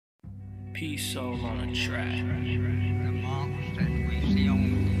Peace soul on a track. The marks that we see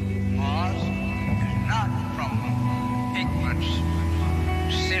on Mars is not from ignorance,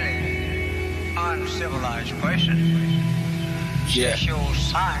 silly, uncivilized questions. They show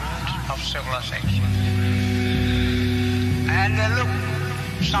signs of civilization. And they look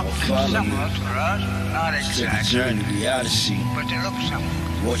something similar to us, not exactly. Journey, the odyssey. But they look similar.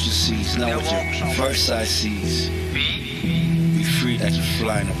 What you see is not what your first eye sees. Be free like you're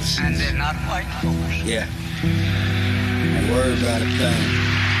flying overseas. And they're not white folks. Yeah. Don't worry about a thing.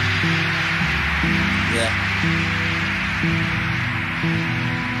 Yeah.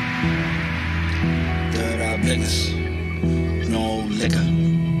 Third eye blinkers. No liquor.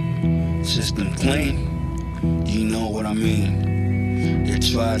 System clean. You know what I mean. They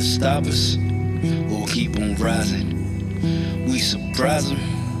try to stop us, we'll keep on rising. We surprise them,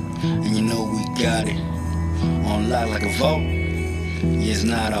 and you know we got it. On lock like a vault, yeah, it's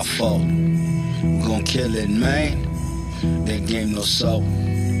not our fault. We gon' kill it, man. That game no salt.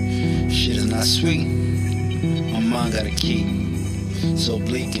 Shit is not sweet. My mind got a key. So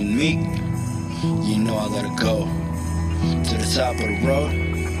bleak and meek, you know I gotta go. To the top of the road,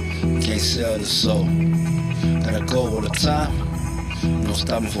 can't sell the soul. Gotta go all the time, no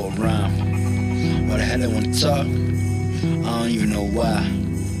stopping for a rhyme. Why the hell they wanna talk? I don't even know why.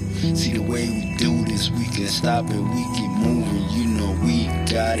 See the way we do this, we can stop it, we keep moving, you know we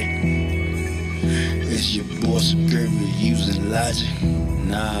got it. It's your boy Superior using logic.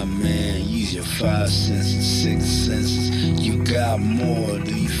 Nah man, use your 5 senses, 6 senses. You got more,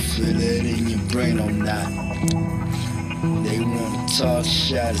 do you feel it in your brain or not? They wanna talk,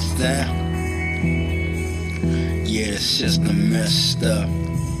 shut us down. Yeah, the system messed up,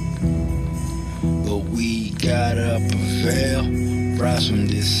 but we gotta prevail, rise from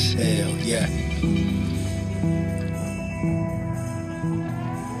this hell, yeah.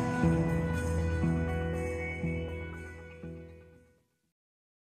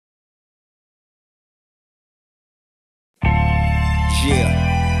 Yeah,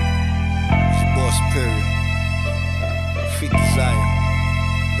 it's your boy Superior. Freak desire.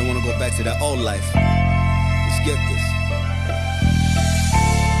 Don't wanna go back to that old life. Let's get this.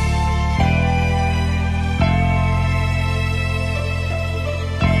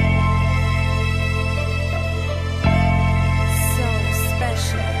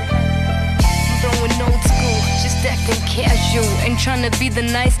 Acting casual, ain't tryna be the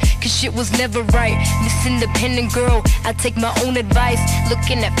nice, cause shit was never right. This independent girl, I take my own advice.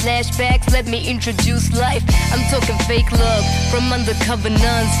 Looking at flashbacks, let me introduce life. I'm talking fake love from undercover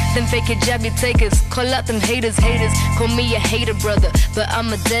nuns, them fake hijabi takers. Call out them haters, call me a hater brother, but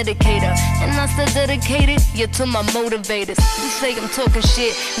I'm a dedicator. And I still dedicated, yeah, to my motivators. You say I'm talking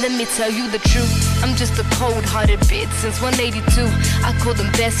shit, let me tell you the truth. I'm just a cold-hearted bitch since 182. I call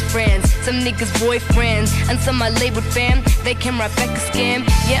them best friends, some niggas boyfriends, and some my labeled fam. They came right back a scam.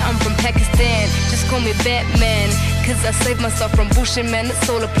 Yeah, I'm from Pakistan, just call me Batman, cause I saved myself from bullshit, man, it's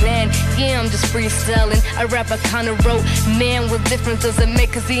all a plan. Yeah, I'm just freestyling, I rap, I kinda wrote. Man, what difference does it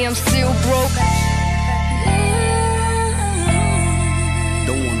make, cause yeah, I'm still broke.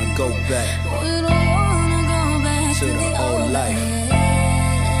 Don't wanna go back, to the old life.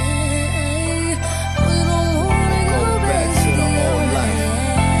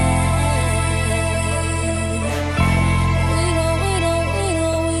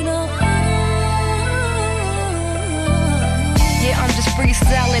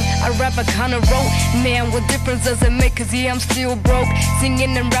 Freestyling, I rap, I kinda wrote. Man, what difference does it make, cause yeah, I'm still broke.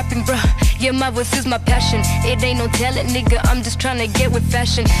 Singing and rapping, bruh, yeah, my voice is my passion. It ain't no talent, nigga, I'm just tryna get with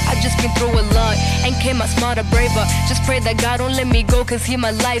fashion. I just been through a lot, and came out smarter, braver. Just pray that God don't let me go, cause he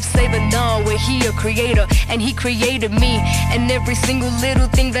my lifesaver. No, where he a creator, and he created me. And every single little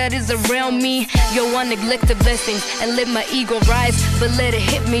thing that is around me. Yo, I neglect the blessings, and let my ego rise. But let it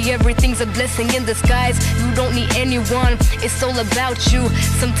hit me, everything's a blessing in disguise. You don't need anyone, it's all about you.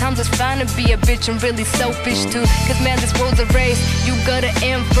 Sometimes it's fine to be a bitch and really selfish too, cause man, this world's a race, you gotta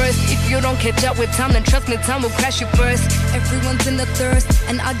end first. If you don't catch up with time, then trust me, time will crash you first. Everyone's in a thirst,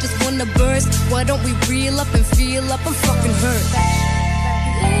 and I just wanna burst. Why don't we reel up and feel up? I'm fucking hurt.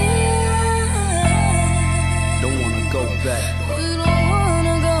 Don't wanna go back, We don't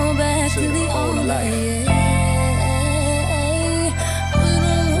wanna go back to the old life.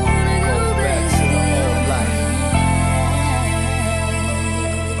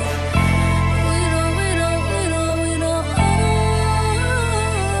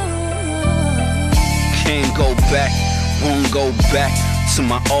 Can't go back, won't go back to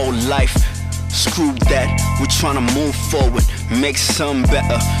my old life. Screw that, we're tryna move forward. make something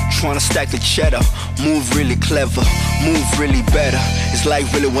better. Trying to stack the cheddar, move really clever, move really better. It's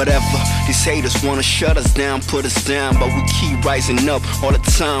like really whatever. These haters wanna shut us down, put us down, but we keep rising up all the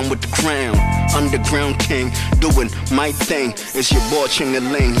time with the crown. Underground king, doing my thing. It's your boy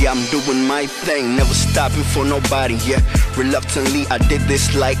Chingaling, yeah, I'm doing my thing. Never stopping for nobody, yeah. Reluctantly, I did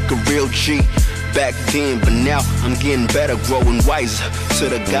this like a real G back then, but now I'm getting better, growing wiser. To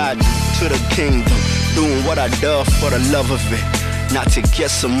the God, to the kingdom, doing what I do for the love of it. Not to get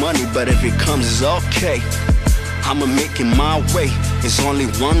some money, but if it comes, it's okay. I'ma make it my way. It's only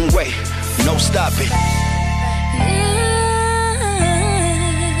one way, no stopping.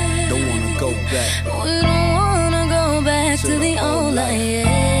 Don't wanna go back. We don't wanna go back to the old life.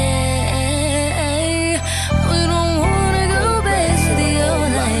 We don't wanna go back to the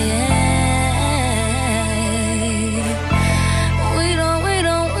old life. We don't.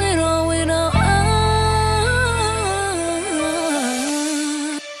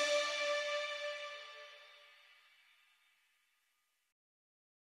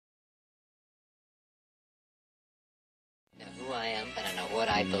 Who I am, and I know what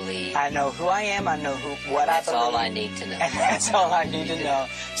I believe. I know who I am, I know what I believe. That's all I need to know. And that's all I need to know.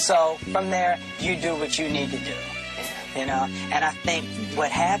 So from there, you do what you need to do. Yeah. You know? And I think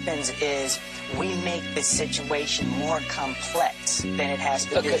what happens is we make the situation more complex than it has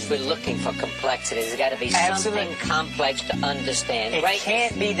to be. Because we're looking for complexity. There's got to be Absolutely. something complex to understand. It right?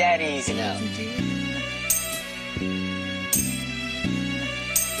 can't be that easy. No.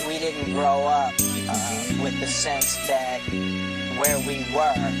 We didn't grow up with the sense that where we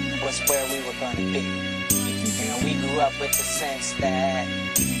were was where we were going to be. You know, we grew up with the sense that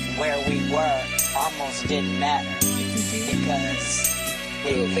where we were almost didn't matter because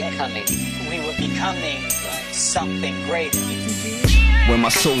We were becoming something greater. Where my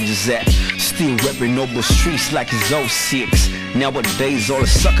soldiers at? Still repping noble streets like it's 06. Nowadays all the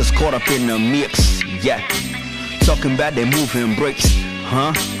suckers caught up in the mix. Yeah, talking about they moving breaks,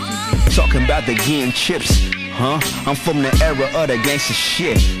 huh? Talking about they getting chips, huh? I'm from the era of the gangsta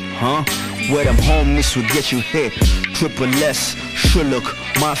shit, huh? Where them homies would get you hit. Triple S, Sherlock,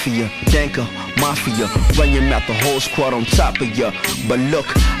 Mafia, Danker, Mafia, running out the whole squad on top of ya. But look,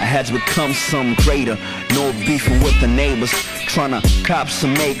 I had to become some greater. No beefing with the neighbors, tryna cop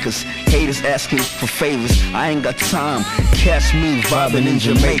some acres. Haters asking for favors, I ain't got time. Catch me vibing in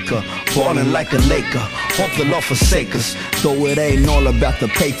Jamaica, ballin' like a Laker. Hope the Lord forsake us, though it ain't all about the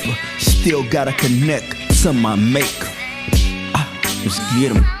paper. Still gotta connect to my maker. Let's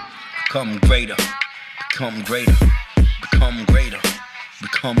get 'em. Become greater, become greater, become greater,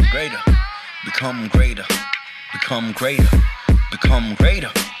 become greater, become greater, become greater, become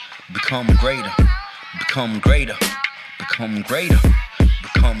greater, become greater, become greater, become greater,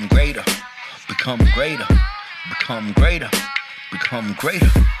 become greater, become greater, become greater, become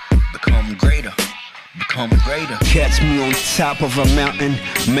greater, become greater, become greater. Catch me on top of a mountain,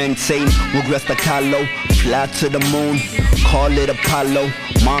 maintain regress the Calo, fly to the moon, call it Apollo.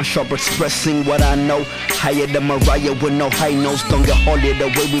 Mind sharp expressing what I know. Higher than Mariah with no high notes. Don't get holy the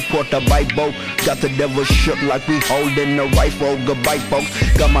way we put the Bible. Got the devil shook like we holding the rifle. Goodbye folks.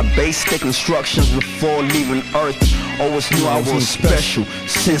 Got my basic instructions before leaving earth. Always knew I was special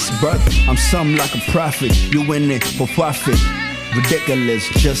since birth. I'm something like a prophet. You in it for profit. Ridiculous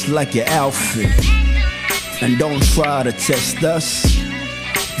just like your outfit. And don't try to test us.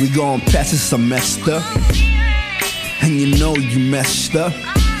 We gon' pass this semester. And you know you messed up.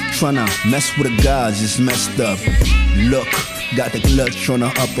 Tryna mess with the gods, just messed up. Look, got the clutch on the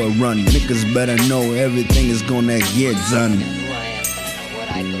upper run. Niggas better know everything is gonna get done. I know who I am, and I know what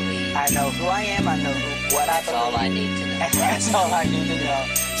I believe. I know who I am, I know what I believe. That's all I need to know. And that's all I need to know.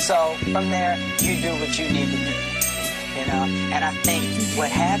 So from there, you do what you need to do. You know? And I think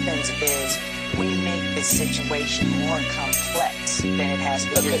what happens is we make the situation more complex than it has to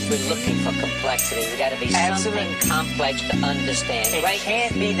be. Because we're looking for complexity. There's got to be Absolutely. something complex to understand. It right?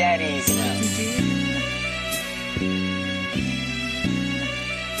 can't be that easy. No.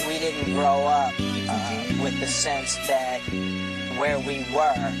 We didn't grow up with the sense that where we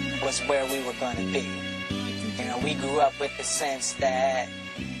were was where we were going to be. You know, we grew up with the sense that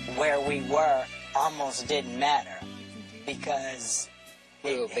where we were almost didn't matter because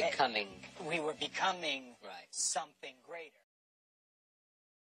We were becoming something greater.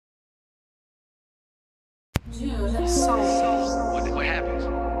 What happens?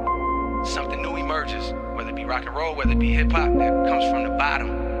 Something new emerges, whether it be rock and roll, whether it be hip hop, that comes from the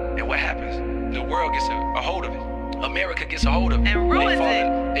bottom. And what happens? The world gets a hold of it. America gets a hold of it. And ruins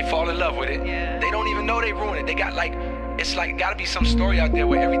it. They fall in love with it. Yeah. They don't even know they ruin it. They got like, it's like gotta be some story out there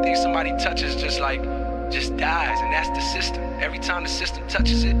where everything somebody touches just like just dies, and that's the system. Every time the system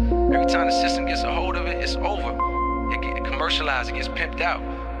touches it, every time the system gets a hold of it, it's over. It gets commercialized, it gets pimped out.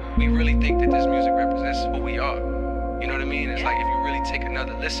 We really think that this music represents who we are. You know what I mean? It's like if you really take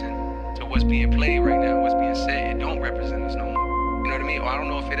another listen to what's being played right now, what's being said, it don't represent us no more. You know what I mean? Or I don't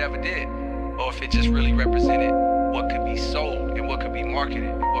know if it ever did, or if it just really represented what could be sold and what could be marketed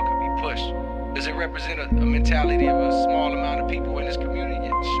and what could be pushed. Does it represent a mentality of a small amount of people in this community?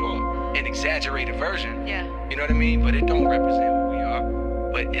 Yeah, sure. An exaggerated version. Yeah. You know what I mean? But it don't represent who we are.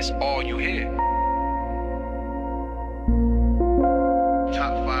 But it's all you hear.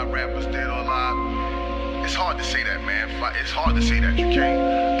 Top 5 rappers dead or alive. It's hard to say that, man. It's hard to say that. You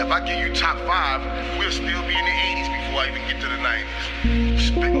can't. If I give you top 5, we'll still be in the 80s before I even get to the 90s.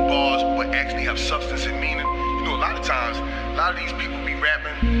 Spitting bars, but actually have substance and meaning. You know, a lot of times, a lot of these people be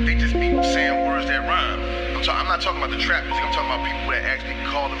rapping, they just be saying words that rhyme. I'm not talking about the trap music, I'm talking about people that actually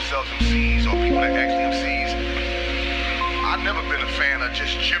call themselves MCs or people that actually MCs. I've never been a fan of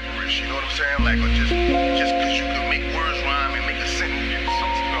just gibberish, you know what I'm saying? Like, or just because you can make words rhyme and make a sentence, you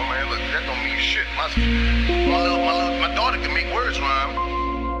know, man, look, that don't mean shit. My daughter can make words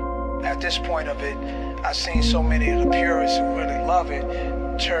rhyme. At this point of it, I've seen so many of the purists who really love it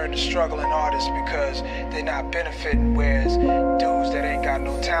turn to struggling artists because they're not benefiting, whereas dudes that ain't got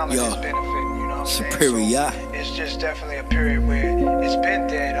no talent is benefiting, you know what I'm saying? Superior. So it's just definitely a period where it's been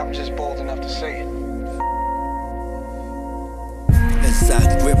dead. I'm just bold enough to say it. As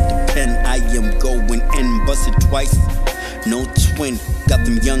I grip the pen, I am going in, bust it twice. No twin, got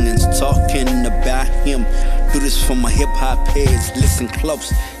them youngins talking about him. Do this for my hip-hop heads, listen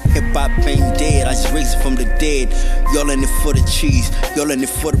close. Hip-hop ain't dead, I just raised it from the dead. Y'all in it for the cheese, y'all in it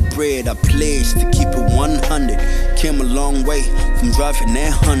for the bread. I pledge to keep it 100. Came a long way from driving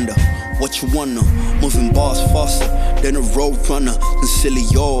that Honda. What you wanna? Moving bars faster than a road runner. Sincerely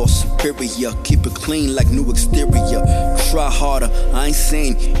yours, superior. Keep it clean like new exterior. Try harder, I ain't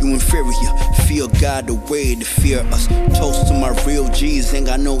saying you inferior. Fear God the way to fear us. Toast to my real G's, ain't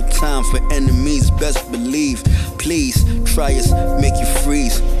got no time for enemies. Best believe, please try us, make you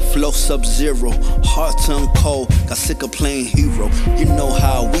freeze. Flow sub-zero, heart turn cold. Got sick of playing hero. You know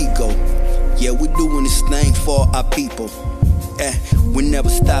how we go. Yeah, we doing this thing for our people. We never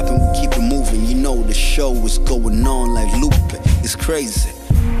stopping, we keep it moving. You know the show is going on like looping. It's crazy,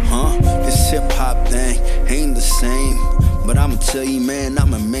 huh? This hip-hop thing ain't the same. But I'ma tell you, man,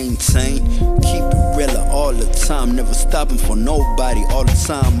 I'ma maintain. Keep it realer all the time. Never stopping for nobody all the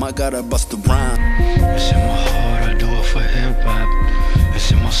time. I gotta bust a rhyme. It's in my heart, I do it for hip-hop.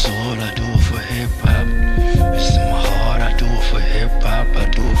 It's in my soul, I do it for hip-hop. It's in my heart, I do it for hip-hop. I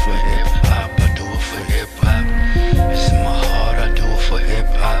do it for hip-hop, I do it for hip-hop. It's in my heart, I do it for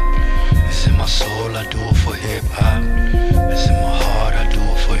hip-hop. It's in my soul, I do it for hip-hop. It's in my heart, I do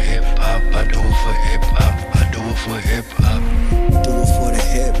it for hip-hop. I do it for hip-hop, I do it for hip-hop. Do it for the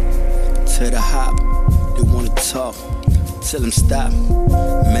hip, to the hop. They wanna talk, tell them stop.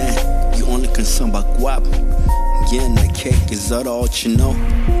 Man, you only concerned about guap. Getting that cake is all you know.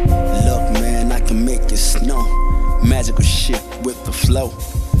 Look, man, I can make it snow. Magical shit with the flow.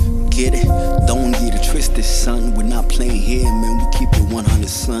 Get it? Don't get it twisted, son. We're not playing here, man. We keep it 100,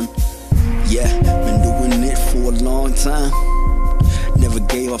 son. Yeah, been doing it for a long time. Never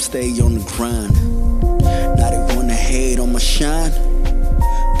gave up, stay on the grind. Now they wanna hate on my shine.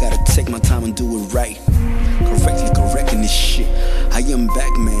 Gotta take my time and do it right. Correcting this shit. I am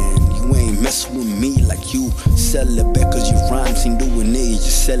back, man. You ain't messing with me like you sell it back, cause your rhymes ain't doing it. You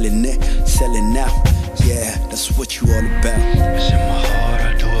just selling it, selling out. Yeah, that's what you all about. It's in my heart,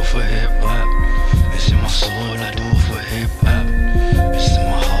 I do it for hip-hop. It's in my soul, I do it for hip-hop. It's in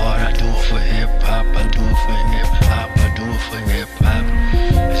my heart, I do it for hip-hop. I do it for hip-hop, I do it for hip-hop.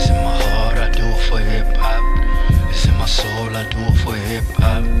 It's in my heart, I do it for hip-hop. It's in my soul, I do it for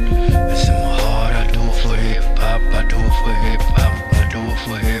hip-hop. It's in my heart, I do it for hip-hop. I do it for hip-hop, I do it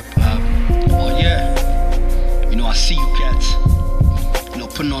for hip-hop. Oh yeah, you know I see you cats, you know,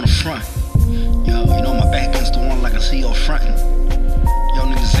 putting on the front. Yo, you know my back against the wall like I see y'all frontin'. Y'all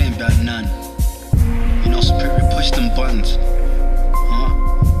niggas ain't about none. You know Superior push them buttons,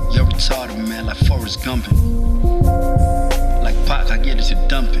 huh? You're retarded, man, like Forrest Gumpin'. Like Pac, I get it, you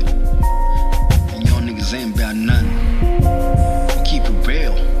dumping. And y'all niggas ain't about none. We keep it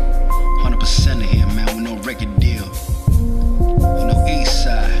real, 100% of here, man, with no record deal. You know, East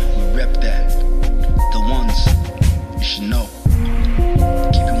Side, we rep that. The ones, you should know.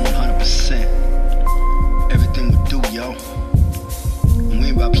 Keep it 100%. Everything we do, yo. And we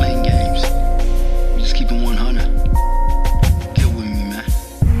ain't about playing games. We just keep it 100. Get with me, man.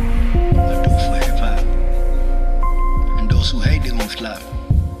 I do it for hip-hop. And those who hate, they gon' flop.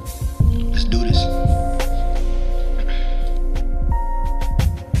 Let's do this.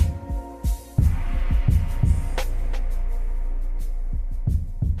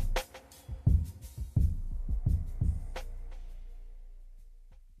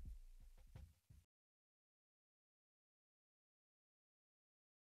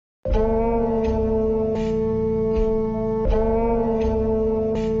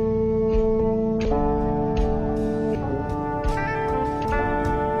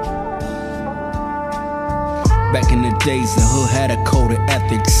 in the days, the hood had a code of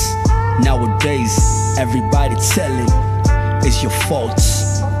ethics. Nowadays, everybody telling it's your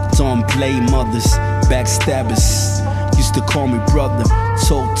faults. Don't blame mothers, backstabbers. Used to call me brother,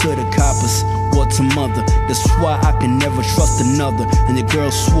 told to the coppers, what's a mother? That's why I can never trust another. And the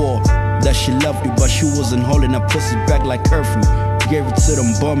girl swore that she loved you, but she wasn't holding her pussy back like curfew. Gave it to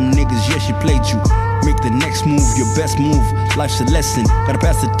them bum niggas, yeah, she played you. Make the next move your best move. Life's a lesson, gotta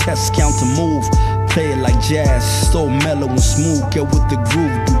pass the test, count to move. Play it like jazz, so mellow and smooth. Get with the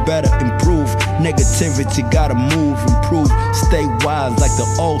groove, do better, improve. Negativity, gotta move, improve. Stay wise like the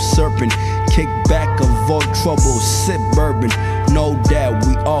old serpent. Kick back, avoid trouble, sip bourbon. Know that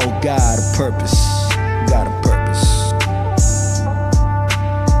we all got a purpose. Got a purpose.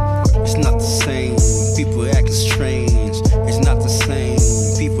 It's not the same, people acting strange. It's not the same,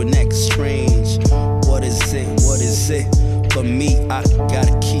 people acting strange. What is it, what is it? For me, I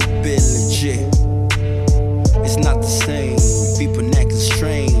gotta keep it legit. It's not the same, people acting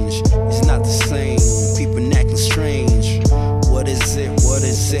strange. It's not the same, people acting strange. What is it, what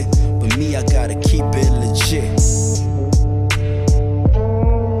is it? But me, I gotta keep it legit.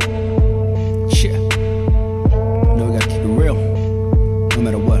 Yeah, no, we gotta keep it real, no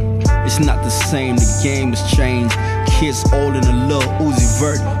matter what. It's not the same, the game has changed. Kids old in a little Uzi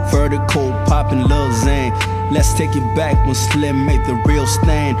Vert, vertical popping Lil Zane. Let's take it back when Slim made the real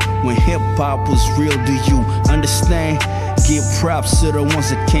stand. When hip-hop was real, do you understand? Give props to the ones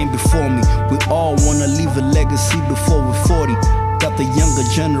that came before me. We all wanna leave a legacy before we're 40. Got the younger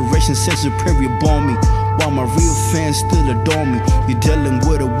generation said Superior born me, while my real fans still adore me. You're dealing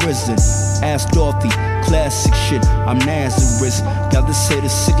with a wizard, ask Dorothy. Classic shit, I'm Nazareth. Got to say the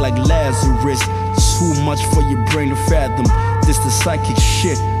sick like Lazarus. Too much for your brain to fathom. This the psychic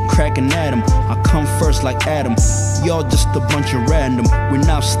shit, cracking at 'em. I come first like Adam. Y'all just a bunch of random. We're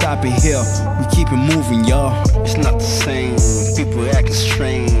not stopping here, we keep it moving, y'all. It's not the same, people acting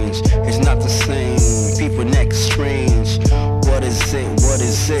strange. It's not the same, people acting strange. What is it, what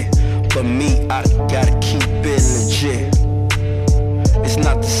is it? For me, I gotta keep it legit. It's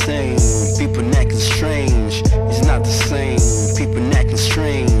not the same, people acting strange. It's not the same, people acting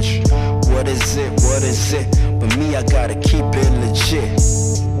strange. What is it, what is it? But me, I gotta keep it legit.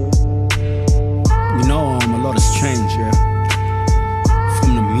 You know, a lot has changed, yeah.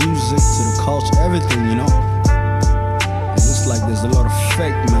 From the music to the culture, everything, you know. It's just like there's a lot of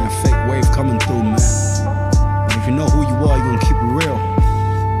fake, man, fake wave coming through, man. But if you know who you are, you're gonna keep it real.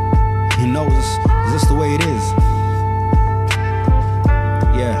 You know, it's just the way it is.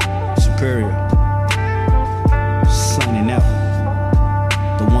 Yeah, Superior. Signing out.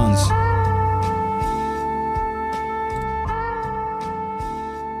 The ones.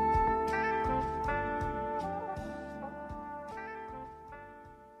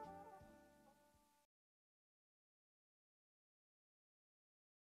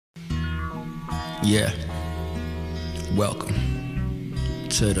 Yeah. Welcome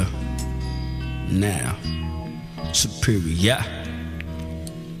to the now Superior.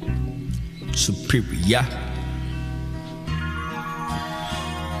 Superior.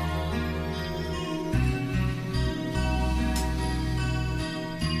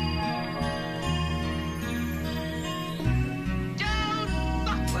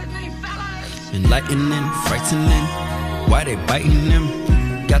 Enlightening, frightening, why they biting them?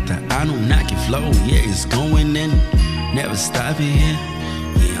 Got the Anunnaki flow, yeah, it's going in. Never stopping here,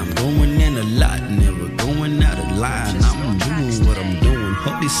 yeah, I'm going in a lot. Never going out of line, I'm doing what I'm doing.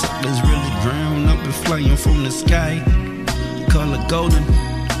 Hope these suckers really drown up and flying from the sky. Color golden,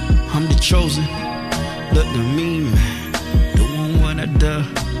 I'm the chosen. Look at me, man, doing what I do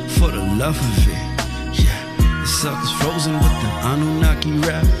for the love of it. Yeah, these suckers frozen with the Anunnaki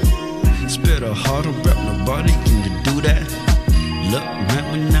rap. Spit a harder rap, nobody can do that. Look, man,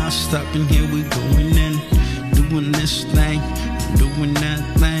 we're not stopping here, we going in. Doing this thing, doing that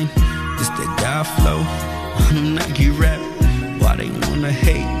thing. This that God flow, Anunnaki rap. Why they wanna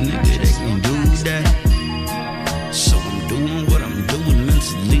hate, nigga, they can do that. So I'm doing what I'm doing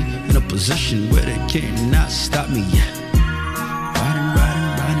mentally, in a position where they cannot stop me, yeah. Riding, riding,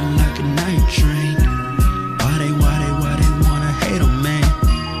 riding like a night train. Why they wanna hate on me?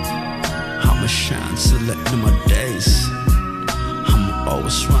 I'ma shine till the end of my days. I'ma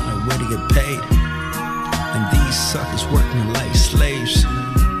always run away to get paid. And these suckers working like slaves.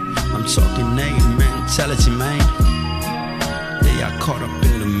 I'm talking name mentality, man. They are caught up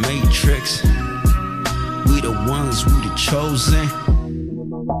in the matrix. We the ones, we the chosen.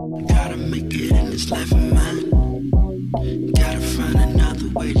 Gotta make it in this life of mine. Gotta find another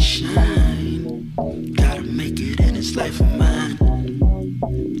way to shine. Gotta make it in this life of mine.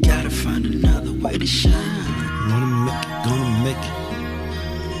 Gotta find another way to shine. make it.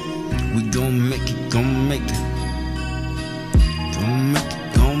 We gon' make it, gon' make it. Gon' make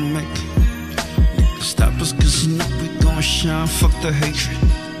it, gon' make it. Niggas stop us cause you know we gon' shine, fuck the hatred.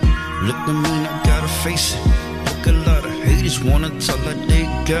 Look at me, I gotta face it. Look, a lot of haters wanna talk like they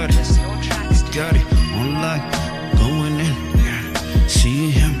got it. Got it, on light, going in, yeah.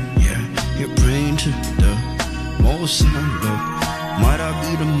 See him, yeah. You're praying to the most high, look. Might I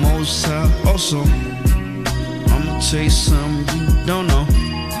be the most high also? I'ma tell you something you don't know.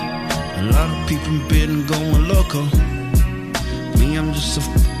 A lot of people been going loco. Me, I'm just a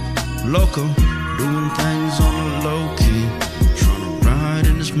loco, doing things on the low key. Tryna ride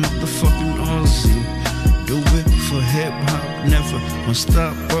in this motherfucking Aussie. Do it for hip hop, never gonna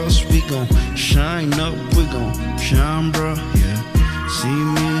stop us. We gon' shine up, we gon' shine, bro. Yeah, see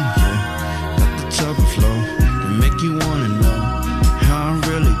me, yeah. Got the top flow to make you wanna know how I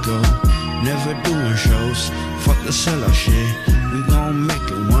really go. Never doing shows, fuck the sellout shit. We gon' make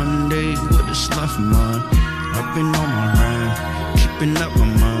it one day with this life of mine. I've been on my ride, keeping up my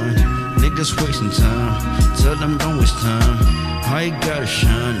mind. Niggas wasting time, tell them don't waste time. I gotta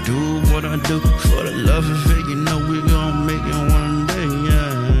shine, do what I do for the love of it. You know we gon' make it one day,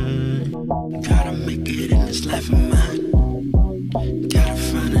 yeah. Gotta make it in this life of mine. Gotta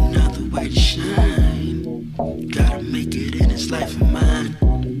find another way to shine. Gotta make it in this life of mine.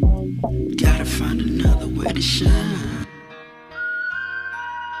 Gotta find another way to shine.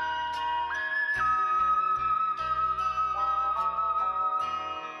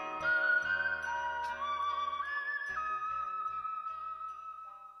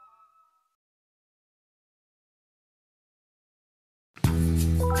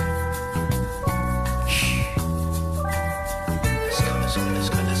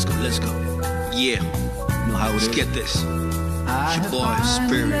 Let's go. Yeah, know how it is. Get this. It's your boy,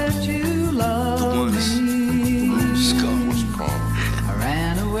 Spirit. The ones. Let's go. I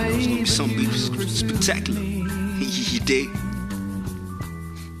ran away. It's gonna be something spectacular. You dig?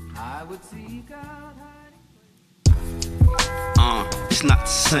 It's not the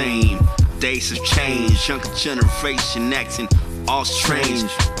same. Days have changed. Younger generation acting all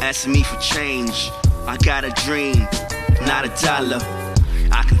strange. Asking me for change. I got a dream, not a dollar.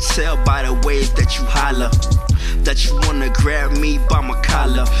 I can tell by the way that you holler that you wanna grab me by my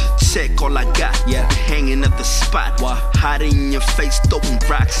collar. Check all I got, yeah, hanging at the spot. Hiding in your face, throwing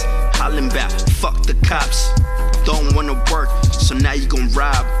rocks, hollering back, fuck the cops. Don't wanna work, so now you gon'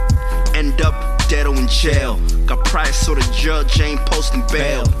 rob. End up dead or in jail. Got price so the judge ain't posting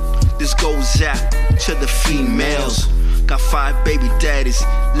bail. This goes out to the females. Got 5 baby daddies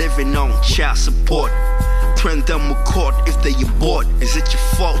living on child support. Threaten them with court if they abort. Is it your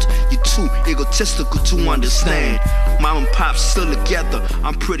fault? You're too egotistical to understand. Mom and pop still together,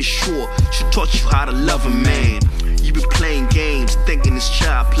 I'm pretty sure. She taught you how to love a man. You be playing games, thinking it's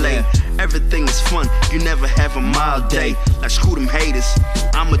child play. Everything is fun, you never have a mild day. Like screw them haters,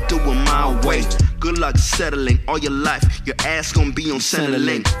 I'ma do it my way. Good luck settling all your life, your ass gon' be on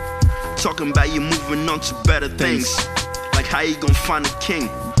Centerlink. Talking about you moving on to better things. Like how you gon' find a king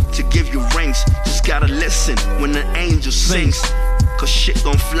to give you rings. Just gotta listen when an angel sings, cause shit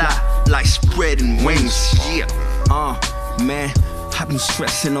gon' fly like spreading wings. Yeah, man, I've been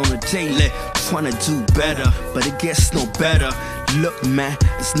stressing on the daily, trying to do better, but it gets no better. Look, man,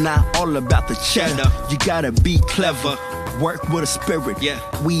 it's not all about the cheddar. You gotta be clever, work with a spirit. Yeah,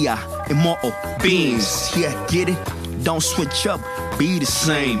 we are immortal beings. Yeah, get it? Don't switch up, be the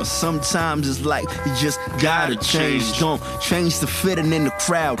same. But sometimes it's like you just gotta change. Don't change to fit in the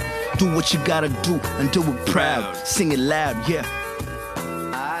crowd. Do what you gotta do and do it proud. Sing it loud, yeah.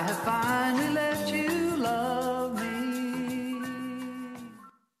 I have finally let you love me.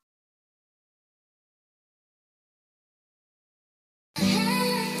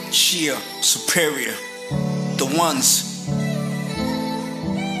 Chal Superiah, the ones.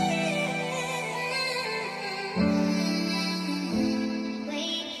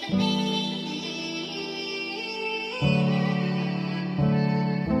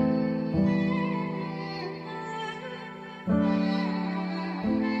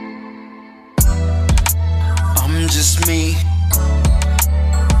 Just me,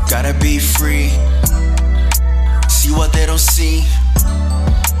 gotta be free. See what they don't see,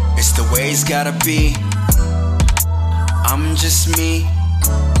 it's the way it's gotta be. I'm just me,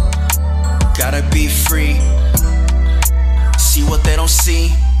 gotta be free. See what they don't see,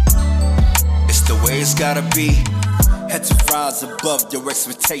 it's the way it's gotta be. Had to rise above your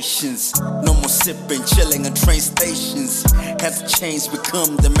expectations. No more sipping, chilling in train stations. Had to change,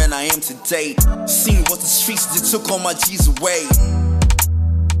 become the man I am today. Seen what the streets that took all my G's away.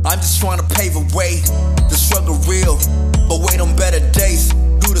 I'm just trying to pave a way. The struggle real, but wait on better days.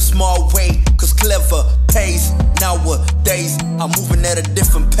 Do the small way, cause clever pays. Nowadays, I'm moving at a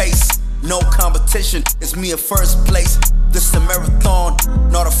different pace. No competition, it's me in first place. This is a marathon,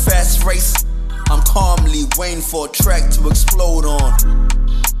 not a fast race. I'm calmly waiting for a track to explode on.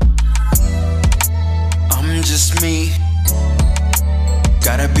 I'm just me,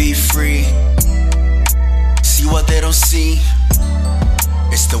 gotta be free. See what they don't see,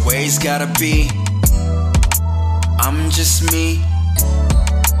 it's the way it's gotta be. I'm just me,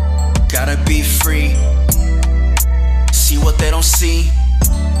 gotta be free. See what they don't see,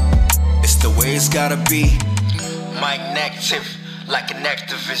 it's the way it's gotta be. Mike negative, like an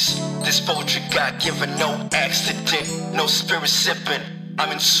activist. This poetry God given, no accident. No spirit sipping,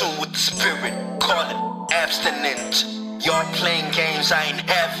 I'm in tune with the spirit. Call it abstinent. Y'all playing games, I ain't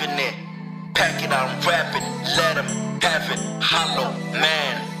having it. Pack it out and wrap it, let them have it. Hollow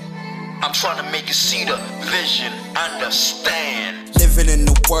man, I'm trying to make you see the vision, understand. Living in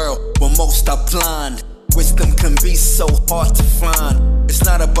a world where most are blind. Wisdom can be so hard to find. It's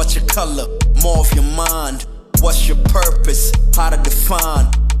not about your color, more of your mind. What's your purpose? How to define?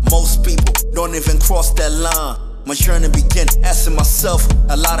 Most people don't even cross that line. My journey began asking myself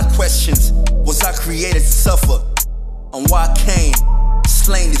a lot of questions. Was I created to suffer? And why Cain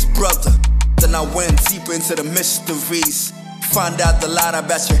slain his brother? Then I went deeper into the mysteries. Find out the lot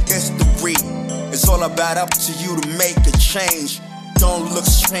about your history. It's all about up to you to make a change. Don't look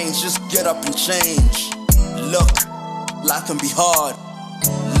strange, just get up and change. Look, life can be hard.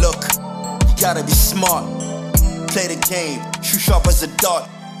 Look, you gotta be smart. Play the game, shoot sharp as a dart.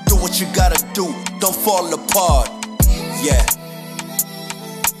 Do what you gotta do, don't fall apart. Yeah.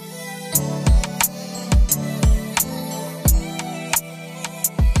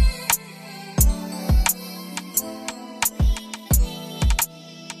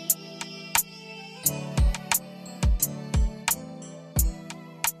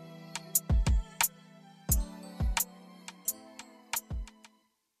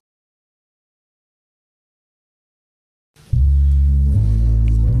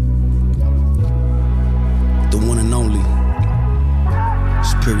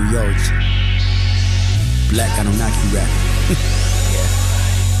 Superiority. Black Anunnaki rap. Yeah.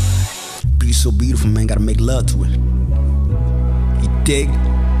 Be so beautiful, man, gotta make love to it. You dig?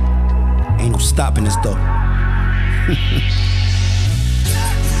 Ain't no stopping this though.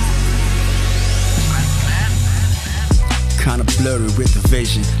 Kinda blurry with the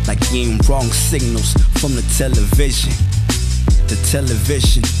vision, like getting wrong signals from the television. The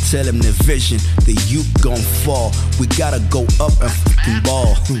television, tell them the vision, the youth gon' fall. We gotta go up and fucking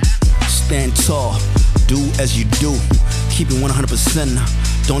ball. Stand tall, do as you do. Keep it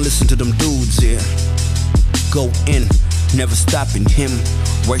 100%, don't listen to them dudes, yeah. Go in, never stopping him.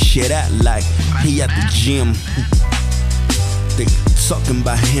 Where shit at like he at the gym. They talking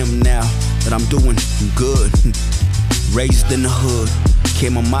about him now that I'm doing good. Raised in the hood,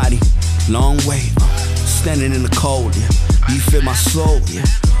 came a mighty long way. Standing in the cold, yeah. You feel my soul, yeah.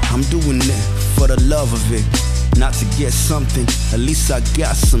 I'm doing it for the love of it, not to get something. At least I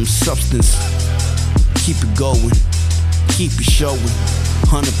got some substance. Keep it going, keep it showing.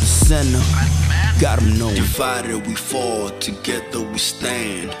 100% now, got them knowing. Divided we fall, together we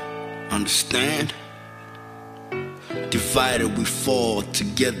stand. Understand? Divided we fall,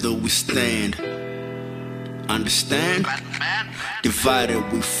 together we stand. Understand?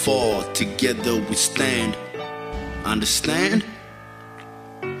 Divided we fall, together we stand. Understand?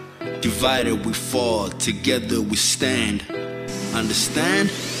 Divided we fall, together we stand. Understand?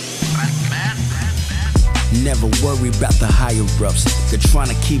 Never worry about the higher ups. They're trying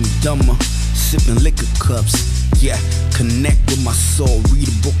to keep me dumber, sipping liquor cups. Yeah, connect with my soul, read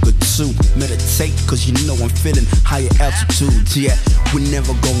a book or two. Meditate, cause you know I'm feeling higher altitudes. Yeah, we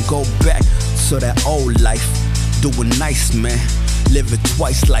never gonna go back to that old life. Do it nice, man. Live it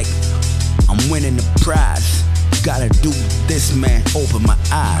twice like I'm winning the prize. Gotta do this, man, open my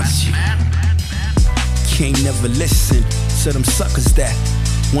eyes. Can't never listen to them suckers that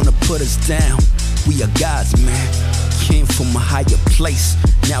wanna put us down. We are gods, man. Came from a higher place,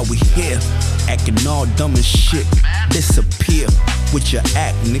 now we here. Acting all dumb and shit. Disappear with your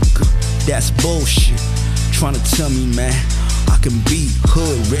act, nigga. That's bullshit. Tryna tell me, man, I can be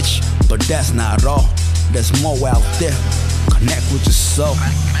hood rich, but that's not all. There's more out there. Connect with your soul,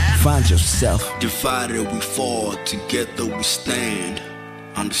 find yourself. Divided we fall, together we stand.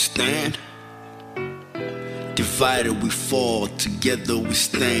 Understand? Divided we fall, together we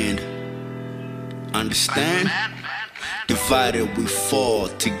stand. Understand? Divided we fall,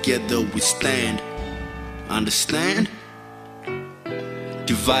 together we stand. Understand?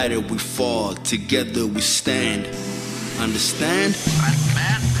 Divided we fall, together we stand. Understand?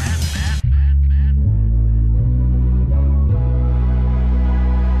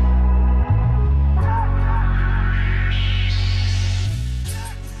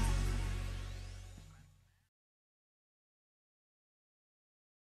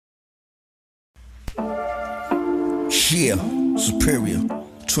 Yeah, Superior,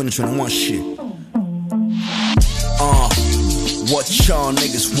 2021 shit. What y'all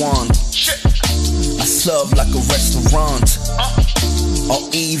niggas want? I serve like a restaurant, or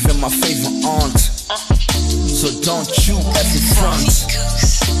even my favorite aunt. So don't you ever front.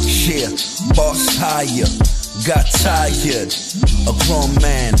 Yeah, boss higher, got tired. A grown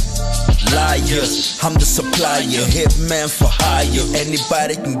man, liars. I'm the supplier, hitman for hire.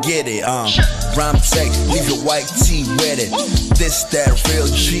 Anybody can get it. Rhyme tech, leave your white tee with it. This that real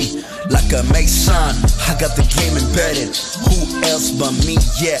G, like a Mason. I got the game embedded. Who else but me?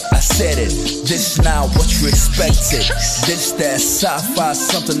 Yeah, I said it. This now what you expected. This that sci-fi,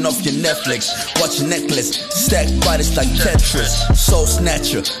 something off your Netflix. Watch your necklace, stack bodies like Tetris. Soul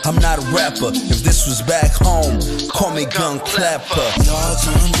snatcher, I'm not a rapper. If this was back home, call me gun clapper. Y'all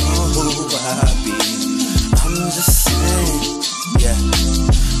don't know who I be. I'm just saying, yeah.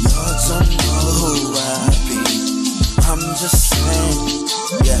 Y'all don't know who I be. I'm just saying,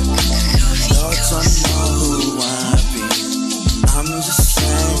 yeah. Y'all don't know who I be. I'm just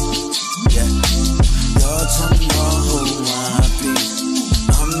saying, yeah. Y'all don't know who I be.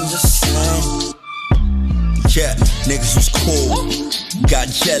 I'm just saying. Yeah, niggas was cool, got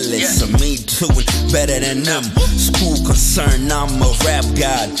jealous of me doing better than them. School concerned, I'm a rap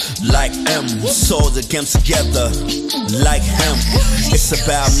god like M. Saw the game together like him. It's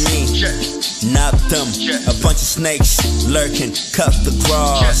about me, not them. A bunch of snakes lurking, cut the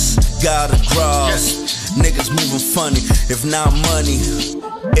grass, gotta grass. Niggas moving funny, if not money,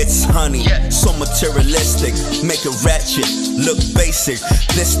 it's honey. So materialistic, make it ratchet, look basic.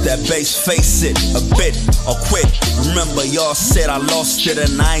 This that bass, face it, a bit or quit. Remember y'all said I lost it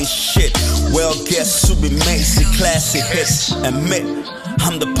and I ain't shit. Well guess who be making classic hits. Admit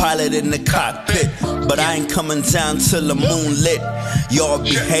I'm the pilot in the cockpit, but I ain't coming down till the moon lit. Y'all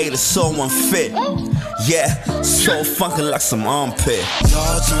be haters so unfit. Yeah, so funkin' like some armpit.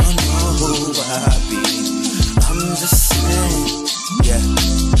 Y'all don't know who I be. I'm just saying, yeah.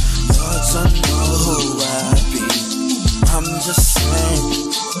 Y'all don't know who I be. I'm just saying,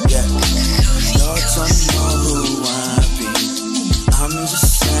 yeah. Y'all don't know who I be. I'm just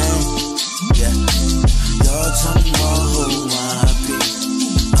saying, yeah. Y'all don't know who I be.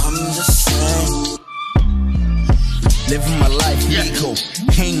 I'm just saying. Living my life legal,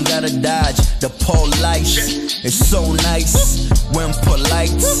 ain't gotta dodge the police. It's so nice when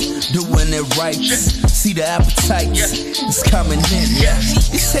polite, doing it right. See the appetite, it's coming in.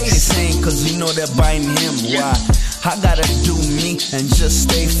 These haters ain't cause you know they're buying him. Why? I gotta do me and just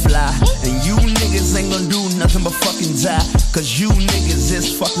stay fly. And you niggas ain't gonna do nothing but fucking die. Cause you niggas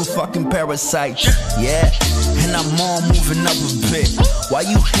is fucking parasites. Yeah, and I'm all moving up a bit. Why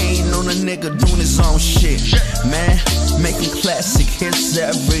you hating on a nigga doing his own shit? Man, making classic hits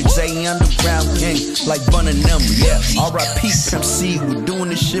every day. Underground king like Bun and them. Yeah, R.I.P. Pimp C, we're doing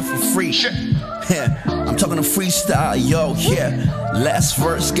this shit for free. Yeah, I'm talking to freestyle, yo, yeah. Last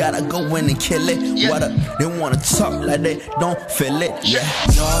verse, gotta go in and kill it. What up? They wanna talk like they don't feel it. Yeah.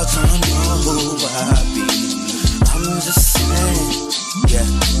 Y'all don't know who I be. I'm just saying, yeah.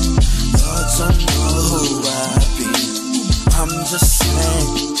 Y'all don't know who I be. I'm just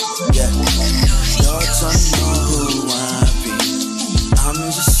saying, yeah. Y'all don't know who I be. I'm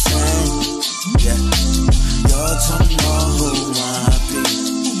just saying, yeah. Y'all don't know who I be.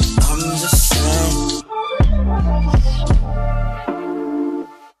 I'm just saying.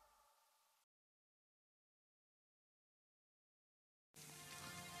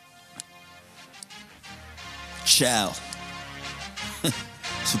 Chal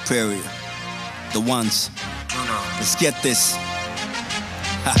Superior, the ones. Let's get this.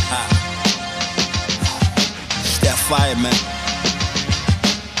 Ha ha. It's that fire, man.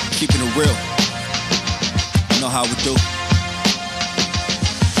 Keeping it real. You know how we do.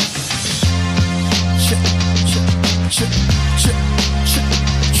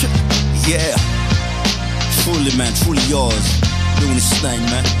 Yeah. Truly, man. Truly yours. Doing this thing,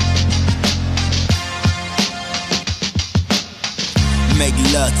 man. Make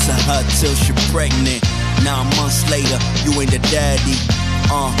love to her till she pregnant. 9 months later, you ain't the daddy.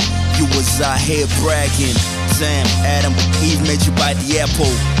 You was out here bragging. Damn, Adam, Eve made you bite the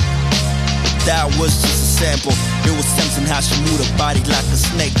apple. That was just a sample. It was tempting how she moved her body like a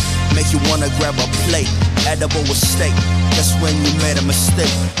snake. Make you wanna grab a plate, edible with steak. That's when you made a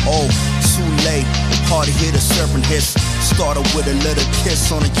mistake. Oh, too late. Hard to hear the serpent hiss. Started with a little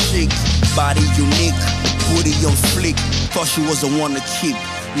kiss on the cheek. Body unique, booty on fleek. Thought she was the one to keep.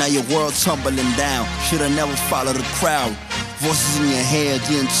 Now your world tumbling down. Should've never followed the crowd. Voices in your head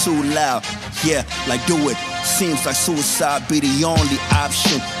getting too loud. Yeah, like do it. Seems like suicide be the only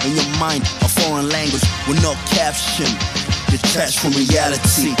option. In your mind, a foreign language with no caption. Detached from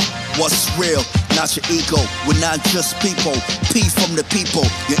reality. What's real? Not your ego. We're not just people. P from the people.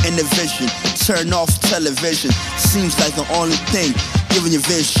 You're in the vision. Turn off television. Seems like the only thing giving you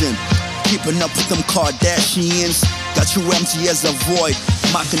vision. Keeping up with them Kardashians. Got you empty as a void.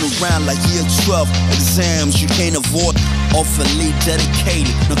 Mocking around like year 12 exams you can't avoid. Awfully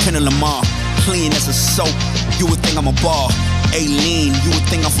dedicated. No Kendrick Lamar. Clean as a soap. You would think I'm a bar. Alien, you would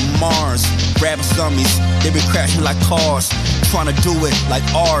think I'm from Mars. Rappers dummies, they be crashing like cars. Trying to do it like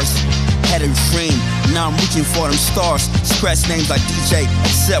ours. Had a dream, now I'm reaching for them stars. Scratch names like DJ,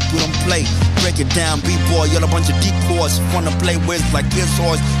 except we don't play. Break it down, B-boy, you're a bunch of decoys. Fun to play with like kids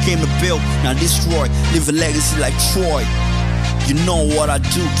toys. Came to build, now destroy. Leave a legacy like Troy. You know what I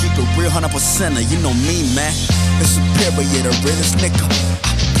do, keep it real 100%. You know me, man. It's Superior, the realest nigga.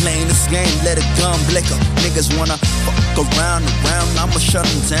 Playing this game, let it gun blicker. Niggas wanna fuck around, I'ma shut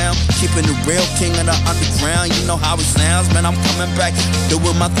them down. Keeping it real, king of the underground. You know how it sounds, man, I'm coming back.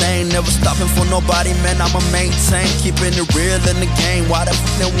 Doing my thing, never stopping for nobody, man, I'ma maintain. Keeping it real in the game, why the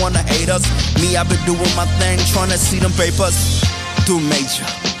fuck they wanna hate us? Me, I've been doing my thing, trying to see them papers. Do major,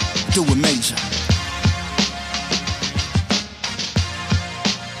 do it major.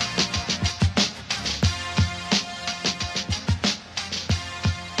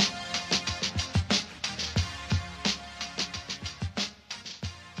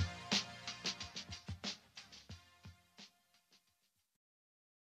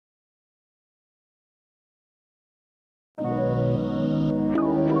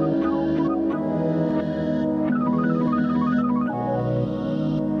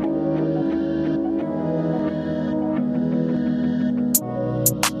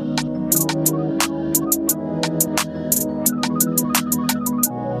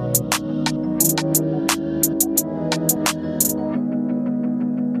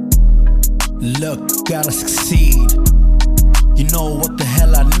 Look, gotta succeed. You know what the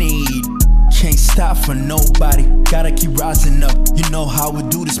hell I need. Can't stop for nobody, gotta keep rising up. You know how we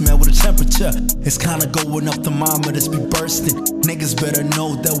do this, man, with the temperature. It's kinda going up, thermometers be bursting. Niggas better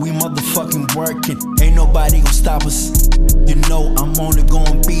know that we motherfucking working. Ain't nobody gonna stop us. You know I'm only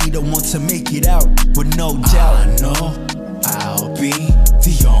gonna be the one to make it out, with no doubt. I know I'll be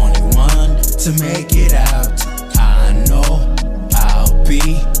the only one to make it out. I know I'll be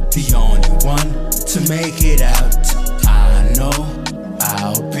the only one to make it out. I know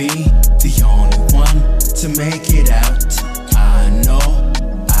I'll be the only one to make it out. I know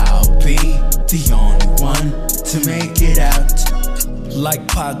I'll be the only one to make it out. Like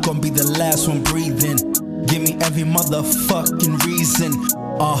Pac, gonna be the last one breathing. Give me every motherfucking reason.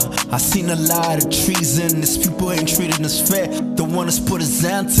 I seen a lot of treason. These people ain't treating us fair. The one that's put us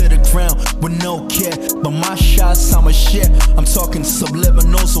down to the ground with no care. But my shots, I'ma share. I'm talking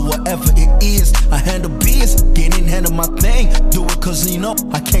subliminals or whatever it is. I handle beers, getting handle my thing. Do it cause you know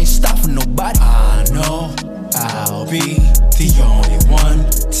I can't stop for nobody. I know I'll be the only one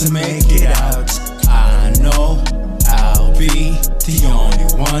to make it out. I know I'll be the only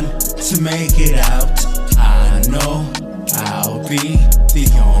one to make it out. I know I'll be the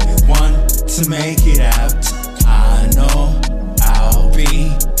only one to make it out. I know I'll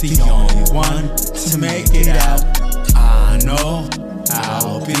be the only one to make it out. I know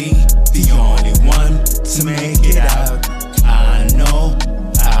I'll be the only one to make it out. I know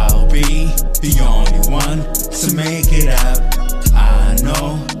I'll be the only one to make it out. I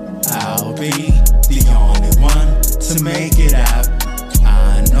know I'll be the only one to make it out.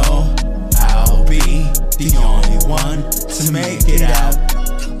 I know I'll be the only one to make it out.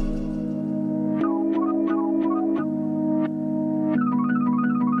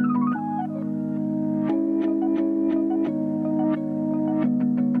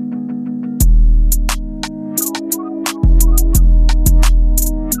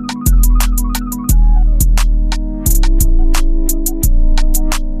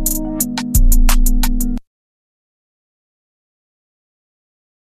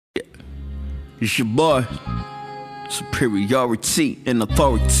 It's your boy, Superiority and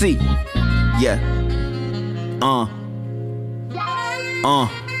Authority. Yeah.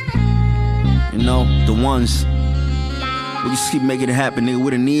 You know, the ones. We just keep making it happen, nigga.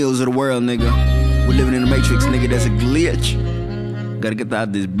 We're the Neos of the world, nigga. We're living in the Matrix, nigga. That's a glitch. Gotta get out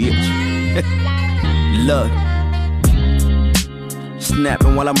of this bitch. Look.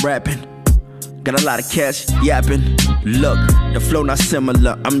 Snapping while I'm rapping. Got a lot of cash yapping. Look, the flow not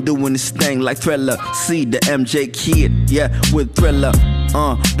similar. I'm doing this thing like Thriller. See the MJ kid, yeah, with Thriller.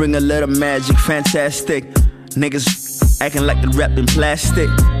 Bring a little magic, fantastic. Niggas acting like they wrapped in plastic.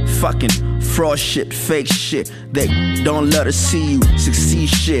 Fucking fraud shit, fake shit. They don't let us see you succeed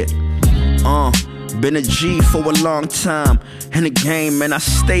shit. Been a G for a long time in the game, man. I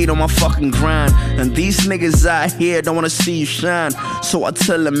stayed on my fucking grind. And these niggas out here don't wanna see you shine. So I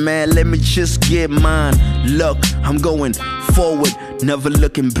tell them, man, let me just get mine. Look, I'm going forward, never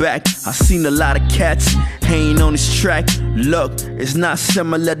looking back. I seen a lot of cats hanging on this track. Look, it's not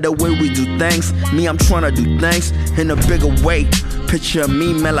similar the way we do things. Me, I'm tryna do things in a bigger way. Picture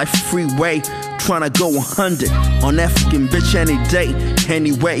me, man, like Freeway. Tryna go 100 on that fucking bitch any day.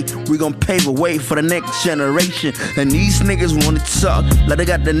 Anyway, we gon' pave a way for the next generation. And these niggas wanna talk like they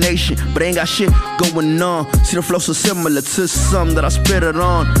got the nation, but they ain't got shit going on. See the flow so similar to some that I spit it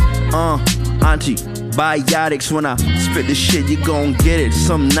on. Antibiotics, when I spit this shit, you gon' get it.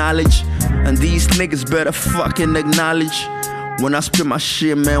 Some knowledge, and these niggas better fucking acknowledge when I spit my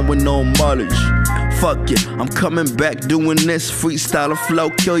shit, man, with no mileage. Fuck it, I'm coming back doing this freestyle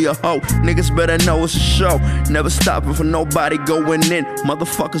flow, kill your hoe. Niggas better know it's a show. Never stopping for nobody going in.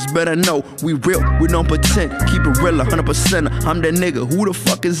 Motherfuckers better know we real, we don't pretend. Keep it real, 100%. I'm that nigga. Who the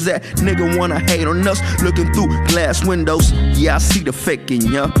fuck is that? Nigga wanna hate on us, looking through glass windows. Yeah, I see the faking,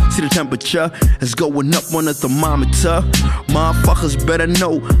 yeah. See the temperature, it's going up on the thermometer. Motherfuckers better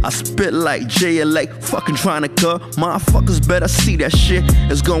know I spit like JLA, fucking trying to cut. Motherfuckers better see that shit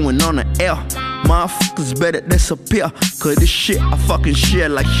is going on the air. Motherfuckers better disappear, cause this shit I fucking share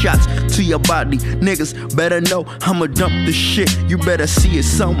like shots to your body. Niggas better know I'ma dump this shit. You better see it,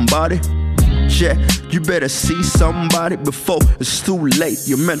 somebody. Yeah, you better see somebody before it's too late.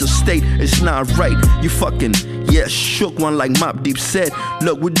 Your mental state is not right. You fucking, yeah, shook one like Mobb Deep said.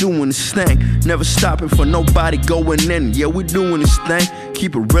 Look, we're doing this thing, never stopping for nobody going in. Yeah, we're doing this thing,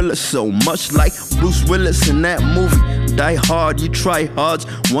 keep it realer, so much like Bruce Willis in that movie. Die hard, you try hard,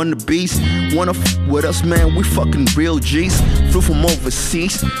 wanna beast. Wanna with us, man, we fucking real G's. Flew from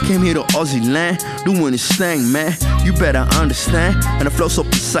overseas, came here to Aussie land, doing this thing, man. You better understand. And the flow so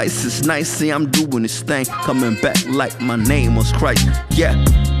precise, it's nice. See, I'm doing this thing, coming back like my name was Christ. Yeah,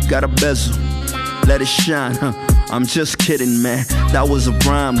 got a bezel, let it shine, huh? I'm just kidding, man, that was a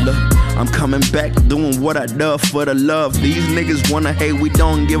rhyme, look. I'm coming back, doing what I do for the love. These niggas wanna hate, we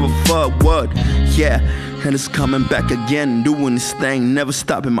don't give a fuck, what? Yeah, and it's coming back again, doing this thing, never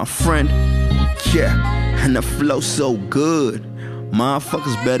stopping, my friend. Yeah, and the flow so good,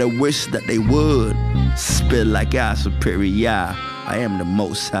 motherfuckers better wish that they would. Spit like Chal Superiah, I am the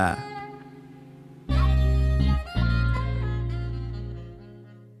Most High.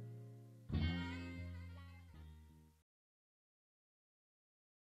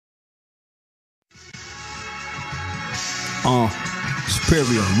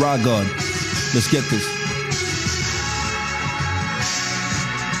 Superior, Raw God. Let's get this.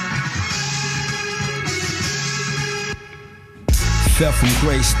 Fell from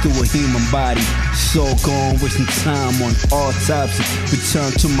grace through a human body. So gone, wasting time on autopsy.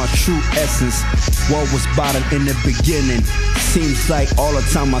 Return to my true essence. What was bottom in the beginning? Seems like all the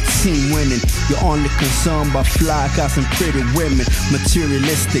time my team winning. You're only concerned by fly cars and pretty women.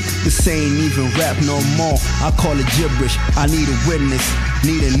 Materialistic, this ain't even rap no more. I call it gibberish, I need a witness.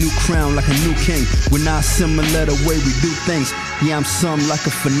 Need a new crown like a new king. We're not similar the way we do things. Yeah, I'm some like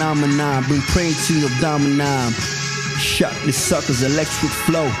a phenomenon. Been praying to your dominant. Shot these suckers, electric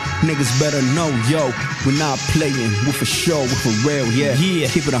flow. Niggas better know, yo, we're not playing with a show, with a real, yeah.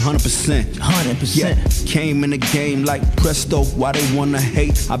 Keep it 100%. 100%. Yeah. Came in the game like presto. Why they wanna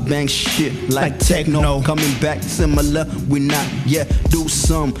hate? I bang shit like techno. Coming back similar, we not, yeah. Do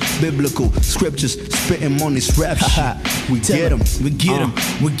some biblical scriptures, spitting on this rap shit. We get them, we get them,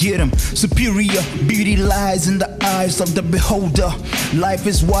 we get them. Superior beauty lies in the eyes of the beholder. Life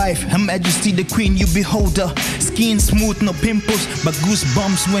is wife, her majesty the queen, you behold her. Skin smooth, no pimples, but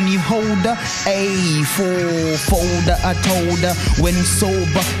goosebumps when you hold her. Ayy, folder, I told her. When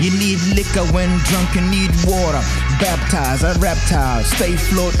sober, you need liquor. When drunk, you need water. Baptized, I reptile. Stay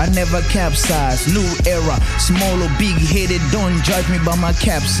float, I never capsize. New era, small or big-headed, don't judge me by my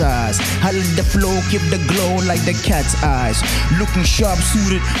cap size. I let the flow keep the glow like the cat's eyes. Looking sharp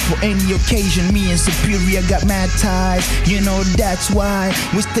suited for any occasion. Me and Superior got mad ties. You know that's why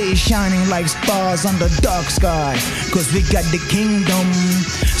we stay shining like stars on the dark sky. Cause we got the kingdom.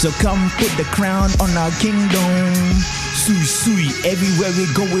 So come put the crown on our kingdom. Sui sui, everywhere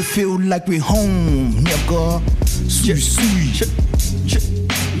we go we feel like we home. Nigga, sui sui.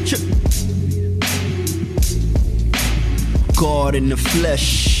 God in the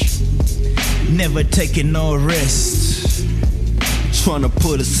flesh. never taking no rest, trying to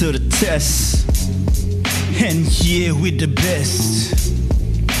put us to the test. And yeah, we're the best,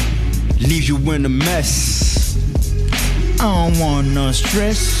 leave you in a mess. I don't want no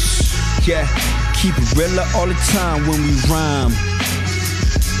stress. Yeah, keep it realer all the time when we rhyme.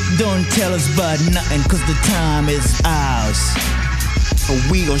 Don't tell us about nothing, cause the time is ours.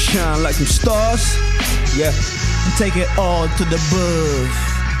 And we gon' shine like some stars. Yeah, and take it all to the above.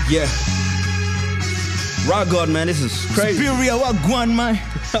 Yeah. Rock God, man, this is crazy. Superior, what one, man?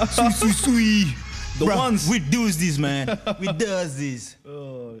 Sweet. The Bruh, ones. We do this, man. We does this.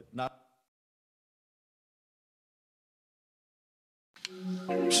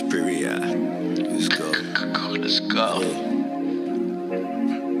 Superior. Let's go. Let's go.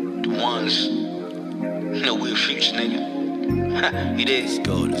 The ones. You know we're future, nigga. He did. Let's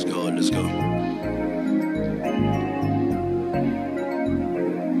go, let's go, let's go.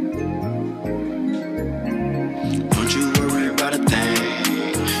 Don't you worry about a thing.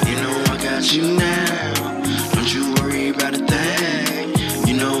 You know I got you now. Don't you worry about a thing.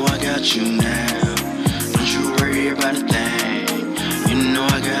 You know I got you now. Don't you worry about a thing. You know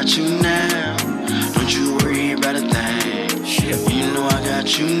I got you now. Don't you worry about a thing. You know I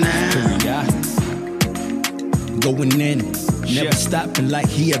got you now. Going in, never stopping like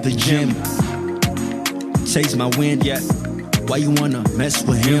he at the gym. Chase my wind, yeah. Why you wanna mess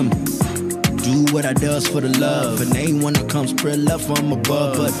with him? Do what I does for the love, and ain't wanna come spread love from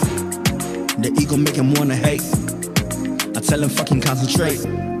above. But the ego make him wanna hate. I tell him fucking concentrate.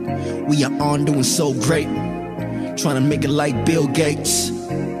 We are on doing so great, trying to make it like Bill Gates.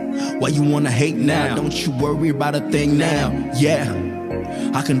 Why you wanna hate now? Don't you worry about a thing now. Yeah,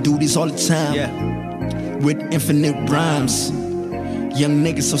 I can do this all the time. Yeah. With infinite rhymes, young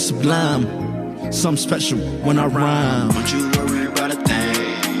niggas so sublime, something special when I rhyme. Don't you worry about a thing.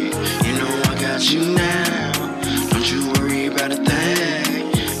 You know I got you now. Don't you worry about a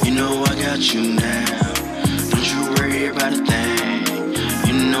thing. You know I got you now. Don't you worry about a thing.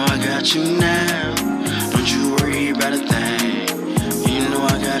 You know I got you now. Don't you worry about a thing. You know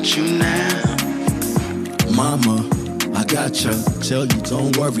I got you now. Mama, I got you. Tell you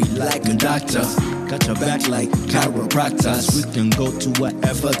don't worry like a doctor. Got your back like chiropractors. We can go to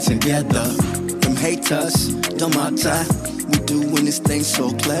whatever together. Them haters, don't matter. We doing this thing so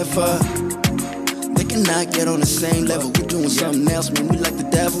clever. They cannot get on the same level. We doing something else, man. We like the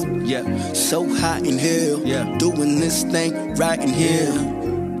devil. Yeah. So hot in hell. Yeah. Doing this thing right in here.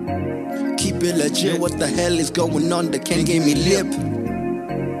 Keep it legit. What the hell is going on? They can't give me lip.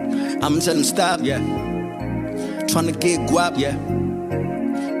 I'ma tell them stop. Yeah. Tryna get guap. Yeah.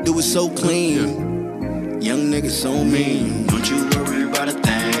 Do it so clean. Young niggas so mean. Don't you worry about a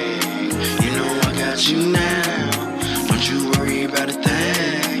thing. You know I got you now. Don't you worry about a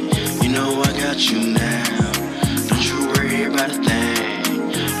thing. You know I got you now. Don't you worry about a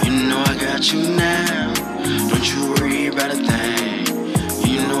thing. You know I got you now. Don't you worry about a thing.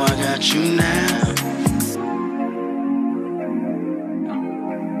 You know I got you now.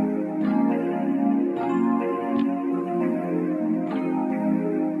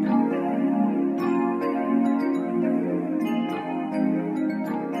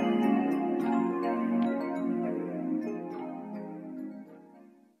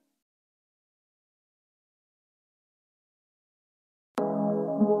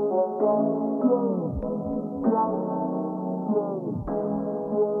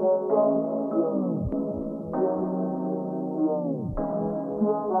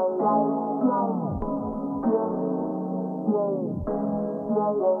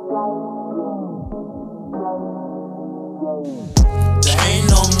 There ain't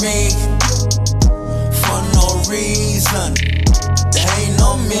no me for no reason. There ain't no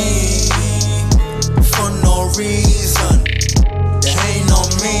me for no reason. There ain't no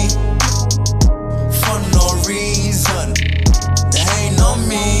me for no reason. There ain't no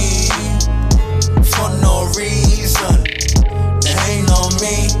me for no reason. There ain't no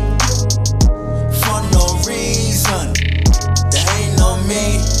me for no reason. There ain't no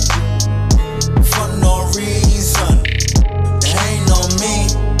me for no reason. There ain't no me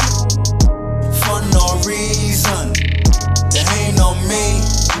for no reason. There ain't no me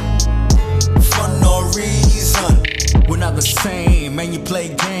for no reason. We're not the same, man, you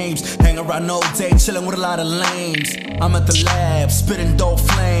play games. Hang around all day, chilling with a lot of lames. I'm at the lab, spitting dope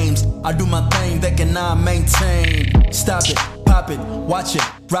flames. I do my thing, they cannot maintain. Stop it, pop it, watch it,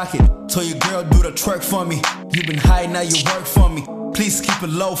 rock it. Tell your girl do the twerk for me. You been high, now you work for me. Please keep it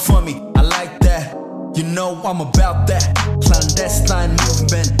low for me, I like that. You know I'm about that clandestine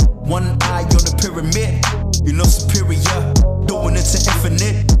movement. One eye on the pyramid. You know superior, doing it to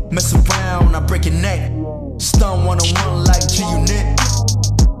infinite. Mess around, I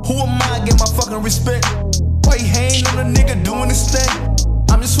motherfucking respect. Why you hating on a nigga doing his thing?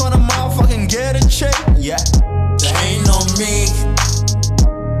 I'm just trying to motherfucking get a check. Yeah. They ain't on me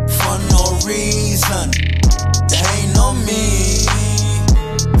for no reason. They ain't on me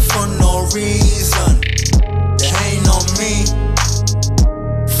for no reason. They ain't on me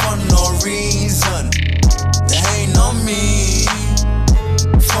for no reason. They ain't on me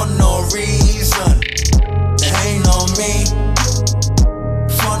for no reason. They ain't on me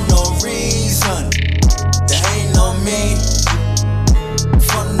for no reason. They ain't on me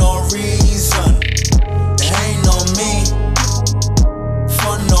for no reason. They ain't on me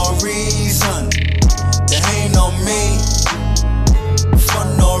for no reason. They ain't on me for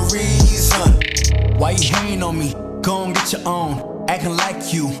no reason. Why you hating on me? Go and get your own. Acting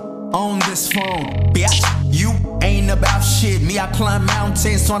like you on this phone. Bitch, you ain't about shit. Me, I climb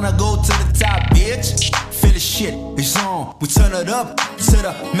mountains, tryna go to the top, bitch. Feel the shit, it's on. We turn it up to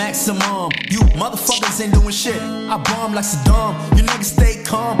the maximum. You motherfuckers ain't doing shit. I bomb like Saddam. You niggas stay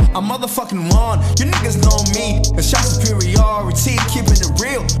calm. I motherfucking won. You niggas know me. It's Chal Superiority, keeping it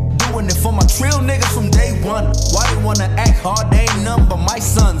real. Doing it for my trill niggas from day one. Why they wanna act hard? They ain't none but my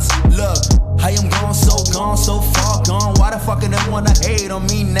sons. Look, I am gone so far gone. Why the fuck they wanna hate on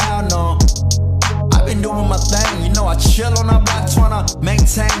me now? No, I've been doing my thing. You know I chill on our block, tryna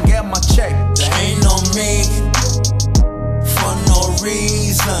maintain, get my check. They ain't on me for no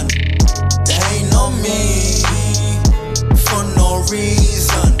reason. They ain't on me for no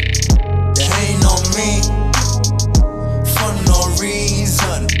reason. They ain't on me for no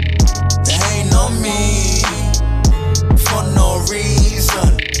reason. They ain't on me for no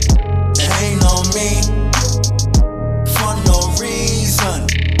reason. They ain't on me for no reason.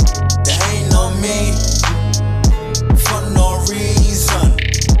 They ain't on me for no reason.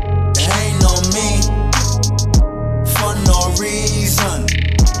 They ain't on me for no reason.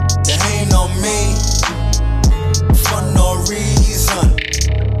 They ain't on me for no reason.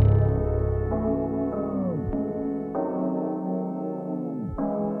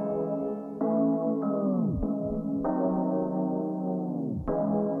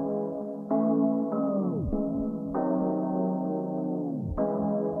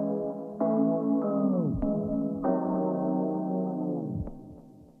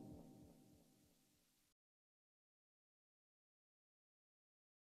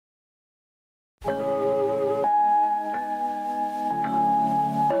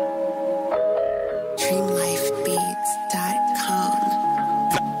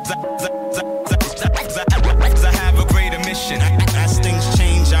 I have a greater mission. As things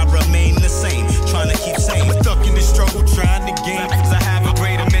change, I remain the same. Trying to keep sane. Stuck in the struggle, trying to gain. I have a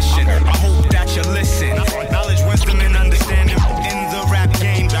greater mission. I hope that you listen. Knowledge, wisdom, and understanding in the rap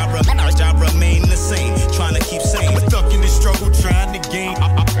game. I remain the same. Trying to keep sane. Stuck in the struggle, trying to gain.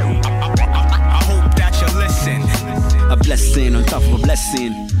 I hope that you listen. A blessing on top of a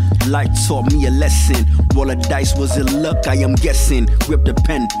blessing. Life taught me a lesson. Roll of dice, was it luck? I am guessing. Grip the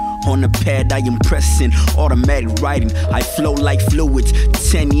pen on the pad, I am pressing. Automatic writing, I flow like fluids.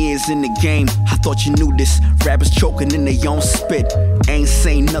 10 years in the game, I thought you knew this. Rappers choking in their own spit. Ain't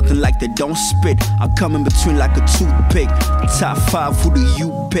saying nothing like they don't spit. I come in between like a toothpick. Top 5, who do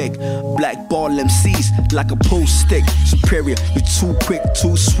you pick? Blackball MCs like a pool stick. Superior, you're too quick,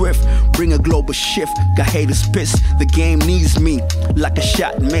 too swift. Bring a global shift, got haters pissed. The game needs me like a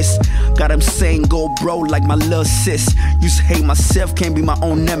shot miss. Got them saying go bro like my little sis. Used to hate myself, can't be my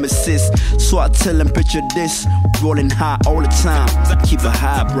own nemesis. So I tell them picture this, rolling high all the time. Keep it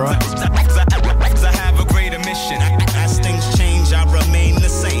high, bruh. I have a greater mission. As things change, I remain the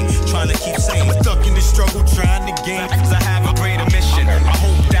same. Trying to keep sane. Stuck in the struggle, trying to gain. I have a greater mission. I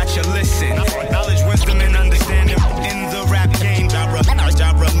hope that you listen. Knowledge, wisdom, and understanding in the rap game.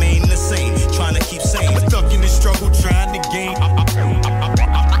 I remain the same. Trying to keep sane. Stuck in the struggle, trying to gain.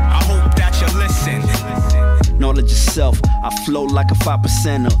 I hope that you listen. Knowledge yourself, I flow like a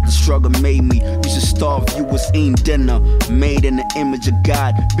 5%er. The struggle made me, you should starve, you was eating dinner. Made in the image of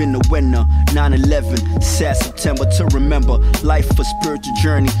God, been a winner. 9/11, sad September to remember. Life a spiritual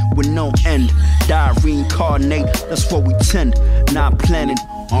journey with no end. Die, reincarnate, that's what we tend. Not planning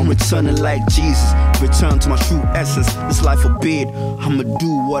on returning like Jesus. Return to my true essence, this life forbid. I'ma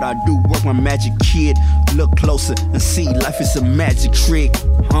do what I do, work my magic, kid. Look closer and see life is a magic trick,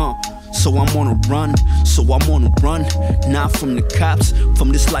 So I'm on a run, not from the cops, from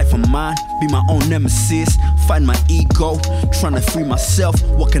this life of mine. Be my own nemesis, fight my ego, trying to free myself.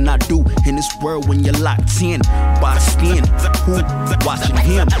 What can I do in this world when you're locked in by skin? Who watching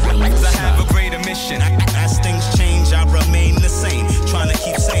him? I have a greater mission. As things change, I remain the same. Trying to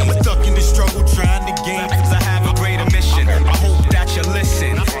keep sane, stuck in the struggle, trying to gain. I have a greater mission. I hope that you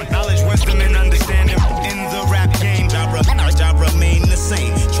listen. Knowledge, wisdom, and understanding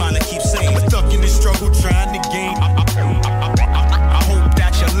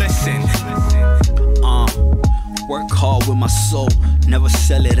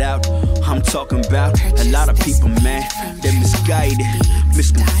sell it out. I'm talking about a lot of people, man. They're misguided,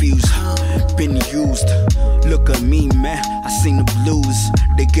 misconfused, been used. Look at me, man, I seen the blues.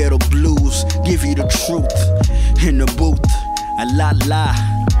 They ghetto blues, give you the truth. In the booth, a lot lie,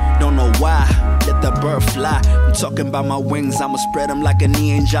 don't know why. Let the bird fly. I'm talking about my wings, I'ma spread them like an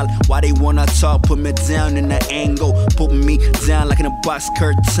angel. Why they wanna talk, put me down in the angle. Put me down like in a box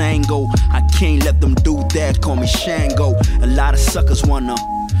skirt tango. I can't let them do that, call me Shango. A lot of suckers wanna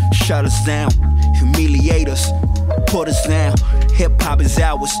shut us down, humiliate us, put us down. Hip-hop is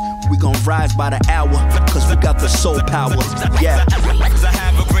ours, we gon' rise by the hour, cause we got the soul power, yeah. Cause I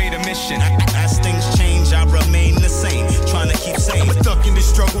have a greater mission. As things change, I remain the same. Trying to keep sane, stuck in the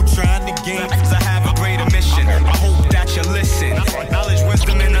struggle, trying to gain. Cause I have a greater mission. I hope that you listen. Knowledge,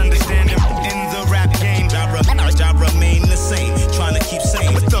 wisdom, and understanding in the rap game. I remain the same. Trying to keep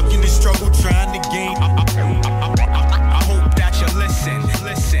sane, stuck in the struggle, trying to gain. I hope that you listen.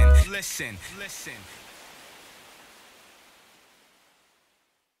 Listen.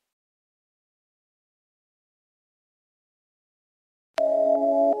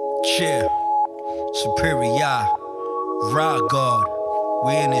 Chal Superiah, Raw God,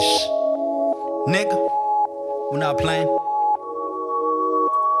 we in this nigga, we're not playing.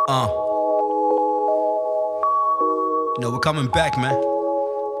 No, we're coming back, man.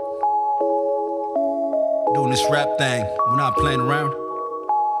 Doing this rap thing, we're not playing around.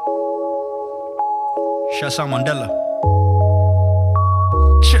 Shouts out Mandela.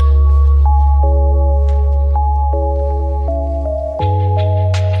 Chip.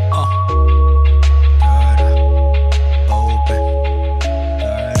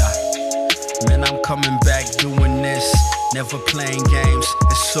 Coming back doing this, never playing games,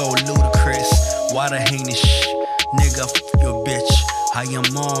 it's so ludicrous. Why the heinous nigga, your bitch, I am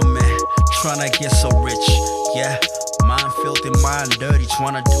on, man, tryna get so rich, yeah. Mind filthy, mind dirty,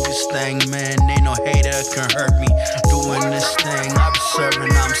 tryna do this thing, man, ain't no hater can hurt me. Doing this thing, I'm serving,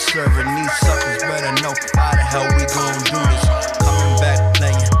 these suckers better know how the hell we gon' do this. Coming back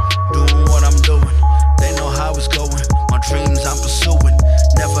playing, doing what I'm doing, they know how it's going, my dreams I'm pursuing,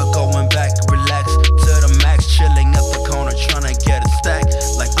 never going back, relax to the max, chilling at the corner, tryna get a stack,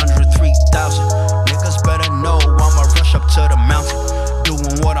 like under 3,000, niggas better know I'ma rush up to the mountain,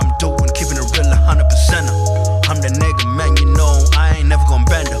 doing what I'm doing, keeping it real 100%. I'm the nigga, man, you know I ain't never gonna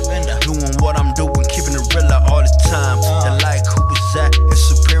bend up, doing what I'm doing, keeping it real all the time, they're like, who was that? It's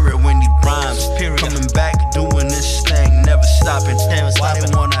superior when he rhymes, coming back, doing this thing, never stopping, why they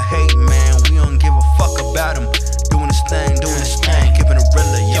wanna hate, man, we don't give a fuck about them. Doing this thing, keeping it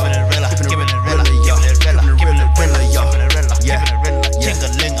realer, yo. Keeping it realer, yo. Yeah.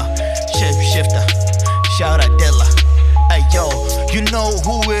 Tinga-linga, shape-shifter, shout out Dilla. Hey yo, you know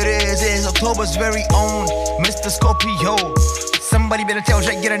who it is, it's October's very own Mr. Scorpio. Somebody better tell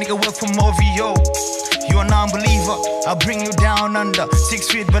Jack, get a nigga work from OVO. You a non-believer, I'll bring you down under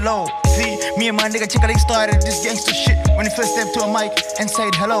 6 feet below. See, me and my nigga Chick-a-Link started this gangster shit when he first stepped to a mic and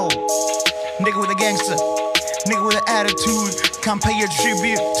said hello. Nigga with a gangster, nigga with an attitude, can't pay your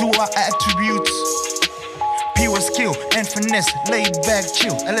tribute to our attributes. Pure skill and finesse, laid back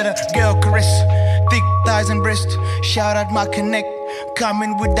chill, a little girl caress, thick thighs and breast. Shout out my connect,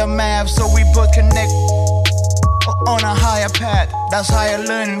 coming with the math so we both connect. On a higher path, that's higher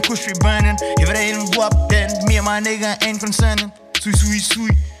learning, kush we burning. If it ain't guap, then me and my nigga ain't concerning.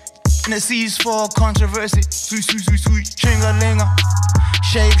 Sweet, and the seas for controversy. Sweet, chinga-linga,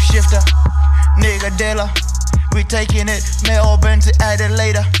 shape shifter, nigga Dilla. We taking it, may all burn to add it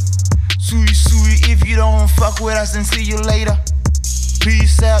later. Sweet, if you don't fuck with us, then see you later.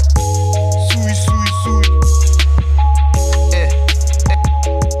 Peace out. Sweet.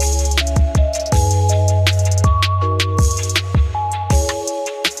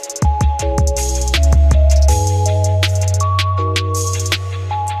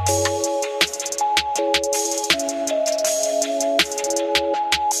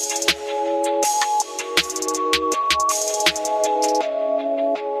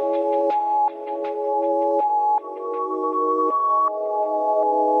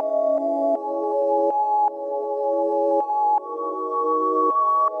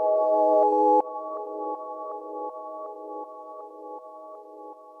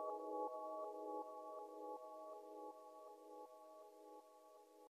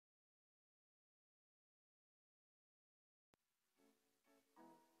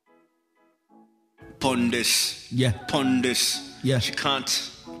 Pondus. Yeah. Pondus. Yeah. She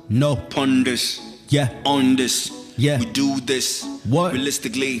can't. No. Pondus. Yeah. On this. Yeah. We do this. What?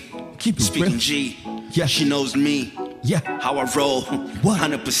 Realistically. Keep it speaking real. G. Yeah. She knows me. Yeah. How I roll. What?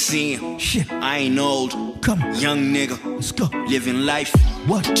 100%. Shit. I ain't old. Come, young nigga, let's go. Living life,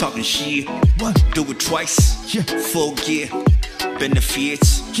 what? Talking shit, what? Do it twice, yeah. Full gear,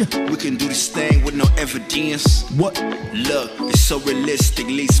 benefits, yeah. We can do this thing with no evidence. What? Look, it's so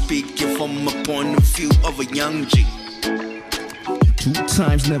realistically speaking from a point of view of a young G. 2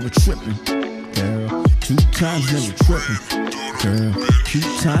 times never tripping, girl. 2 times never tripping, girl. 2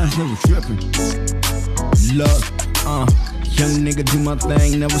 times never tripping. Look, young nigga do my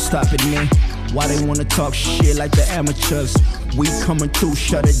thing, never stop it, man. Why they wanna talk shit like the amateurs? We coming through,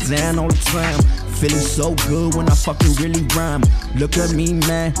 shut it down all the time. Feeling so good when I fucking really rhyme. Look at me,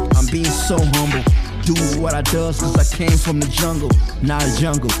 man, I'm being so humble. Do what I does cause I came from the jungle. Not a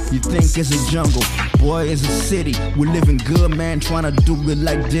jungle, you think it's a jungle. Boy, it's a city, we living good, man, tryna do it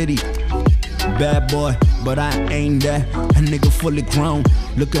like Diddy. Bad boy, but I ain't that. A nigga fully grown.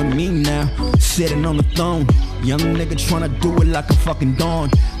 Look at me now, sitting on the throne. Young nigga tryna do it like a fucking dawn.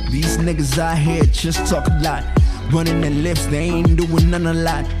 These niggas out here just talk a lot. Running their lips, they ain't doing none a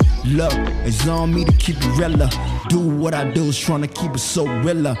lot. Look, it's on me to keep it realer. Do what I do is tryna keep it so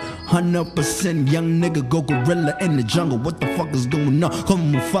realer. 100% young nigga go gorilla in the jungle. What the fuck is going on?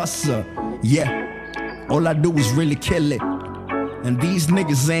 Come Mufasa. Yeah, all I do is really kill it. And these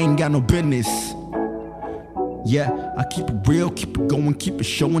niggas ain't got no business. Yeah, I keep it real, keep it going, keep it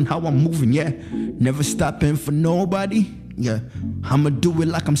showing how I'm moving, yeah. Never stopping for nobody, yeah. I'ma do it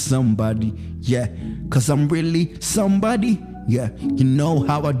like I'm somebody, yeah. Cause I'm really somebody, yeah. You know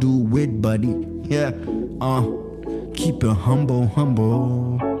how I do it, buddy, yeah. Keep it humble,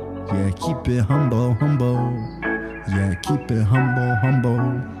 humble. Yeah, keep it humble, humble. Yeah, keep it humble,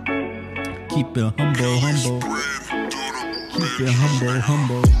 humble. Keep it humble, humble. Keep it humble,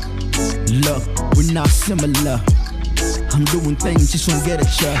 humble. Look, we're not similar. I'm doing things just to get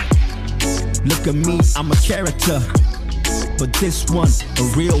at ya. Look at me, I'm a character, but this one, a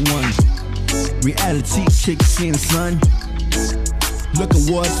real one. Reality kicks in, son. Look at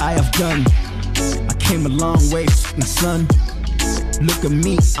what I have done. I came a long way, son. Look at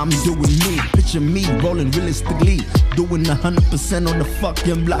me, I'm doing me. Picture me rolling realistically, doing 100% on the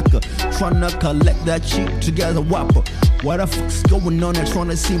fucking blocker. Tryna collect that cheap together whopper. What the fuck's going on there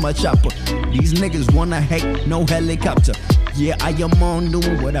tryna see my chopper? These niggas wanna hate, no helicopter. Yeah, I am on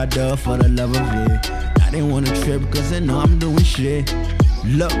doing what I do for the love of it. I didn't wanna trip cause they know I'm doing shit.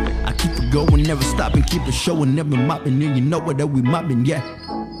 Look, I keep it going, never stopping, keep it showing, never mopping. And you know what that we mopping, yeah.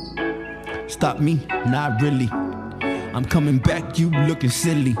 Stop me, not really. I'm coming back, you looking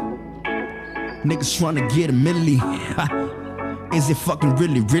silly. Niggas tryna get a milli. Is it fucking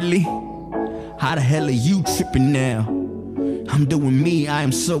really, really? How the hell are you tripping now? I'm doing me, I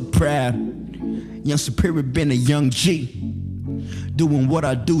am so proud. Young Superior been a young G. Doing what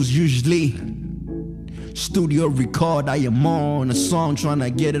I do is usually studio record, I am on a song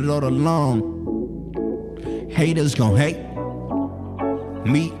tryna get it all along. Haters gon' hate.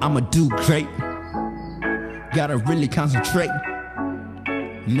 Me, I'ma do great. Gotta really concentrate.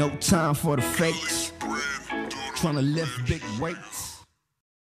 No time for the fakes. Tryna lift big weights.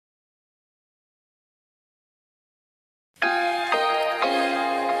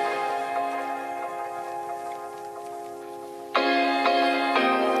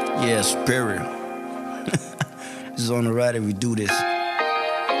 Yeah, Superior. It's on the right if we do this.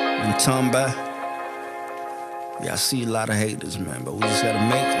 I'm talking about. Yeah, I see a lot of haters, man, but we just gotta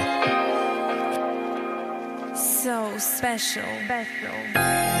make them. So special.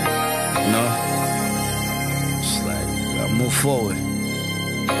 No? It's like, we gotta move forward.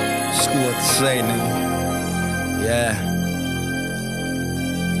 Screw what to say, nigga. Yeah.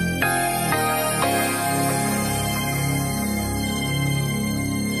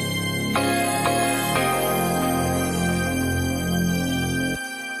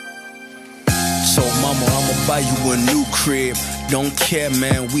 So mama, I'ma buy you a new crib. Don't care,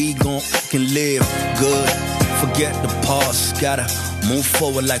 man, we gon' fucking live good. Forget the past, gotta move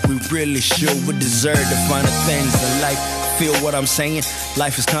forward like we really should. We deserve the finer things in life. Feel what I'm saying?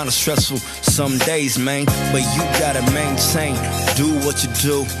 Life is kinda stressful some days, man, but you gotta maintain. Do what you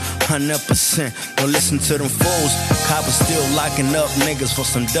do, 100%. Don't listen to them fools. Coppers still locking up niggas for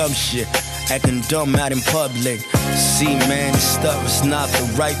some dumb shit. Acting dumb out in public. See, man, this stuff is not the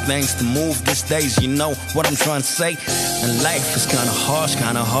right things to move these days. You know what I'm trying to say? And life is kinda harsh,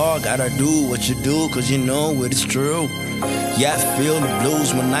 kinda hard. Gotta do what you do, cause you know it is true. Yeah, I feel the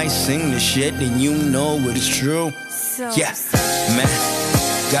blues when I sing this shit, and you know it is true. Yeah, man,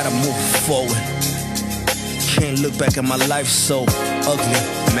 gotta move forward. Can't look back at my life so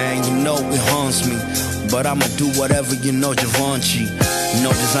ugly. Man, you know it haunts me, but I'ma do whatever, you know, Givenchy.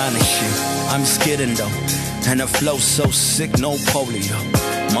 No designer shit, I'm just kidding though. And the flow so sick, no polio.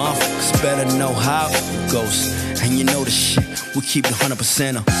 Motherfuckers better know how it goes. And you know the shit, we keep it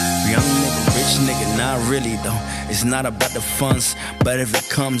 100% of young nigga, rich nigga, not really though. It's not about the funds, but if it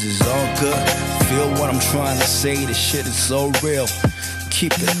comes, it's all good. Feel what I'm trying to say, this shit is so real.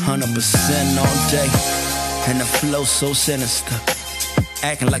 Keep it 100% all day. And the flow so sinister.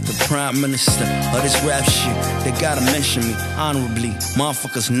 Acting like the prime minister of this rap shit. They gotta mention me honorably.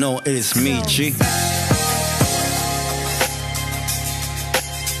 Motherfuckers know it is me, G.